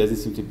seaweed, doesn't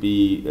seem to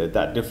be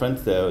that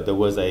different. There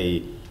was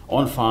a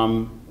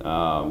on-farm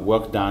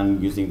work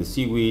done using the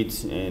seaweed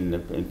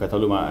in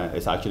Petaluma.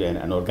 It's actually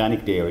an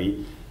organic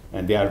dairy,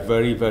 and they are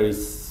very, very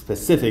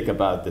specific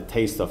about the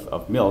taste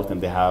of milk,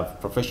 and they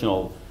have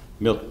professional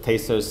milk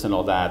tasters and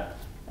all that.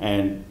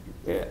 And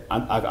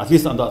at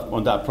least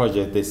on that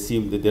project, they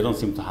don't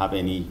seem to have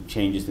any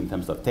changes in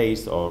terms of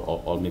taste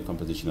or milk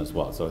composition as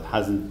well. So it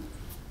hasn't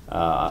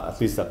at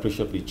least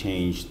appreciably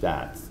changed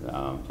that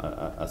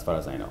as far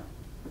as I know.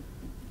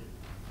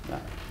 Yeah,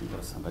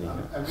 somebody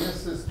here.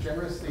 Ermias is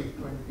generously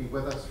going to be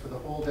with us for the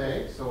whole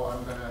day, so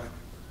I'm going to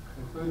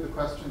conclude the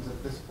questions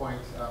at this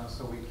point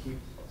so we keep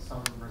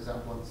some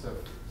resemblance of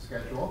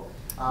schedule.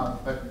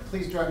 But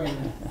please join me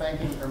in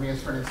thanking Ermias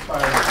for an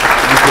inspiring.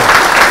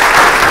 Thank you.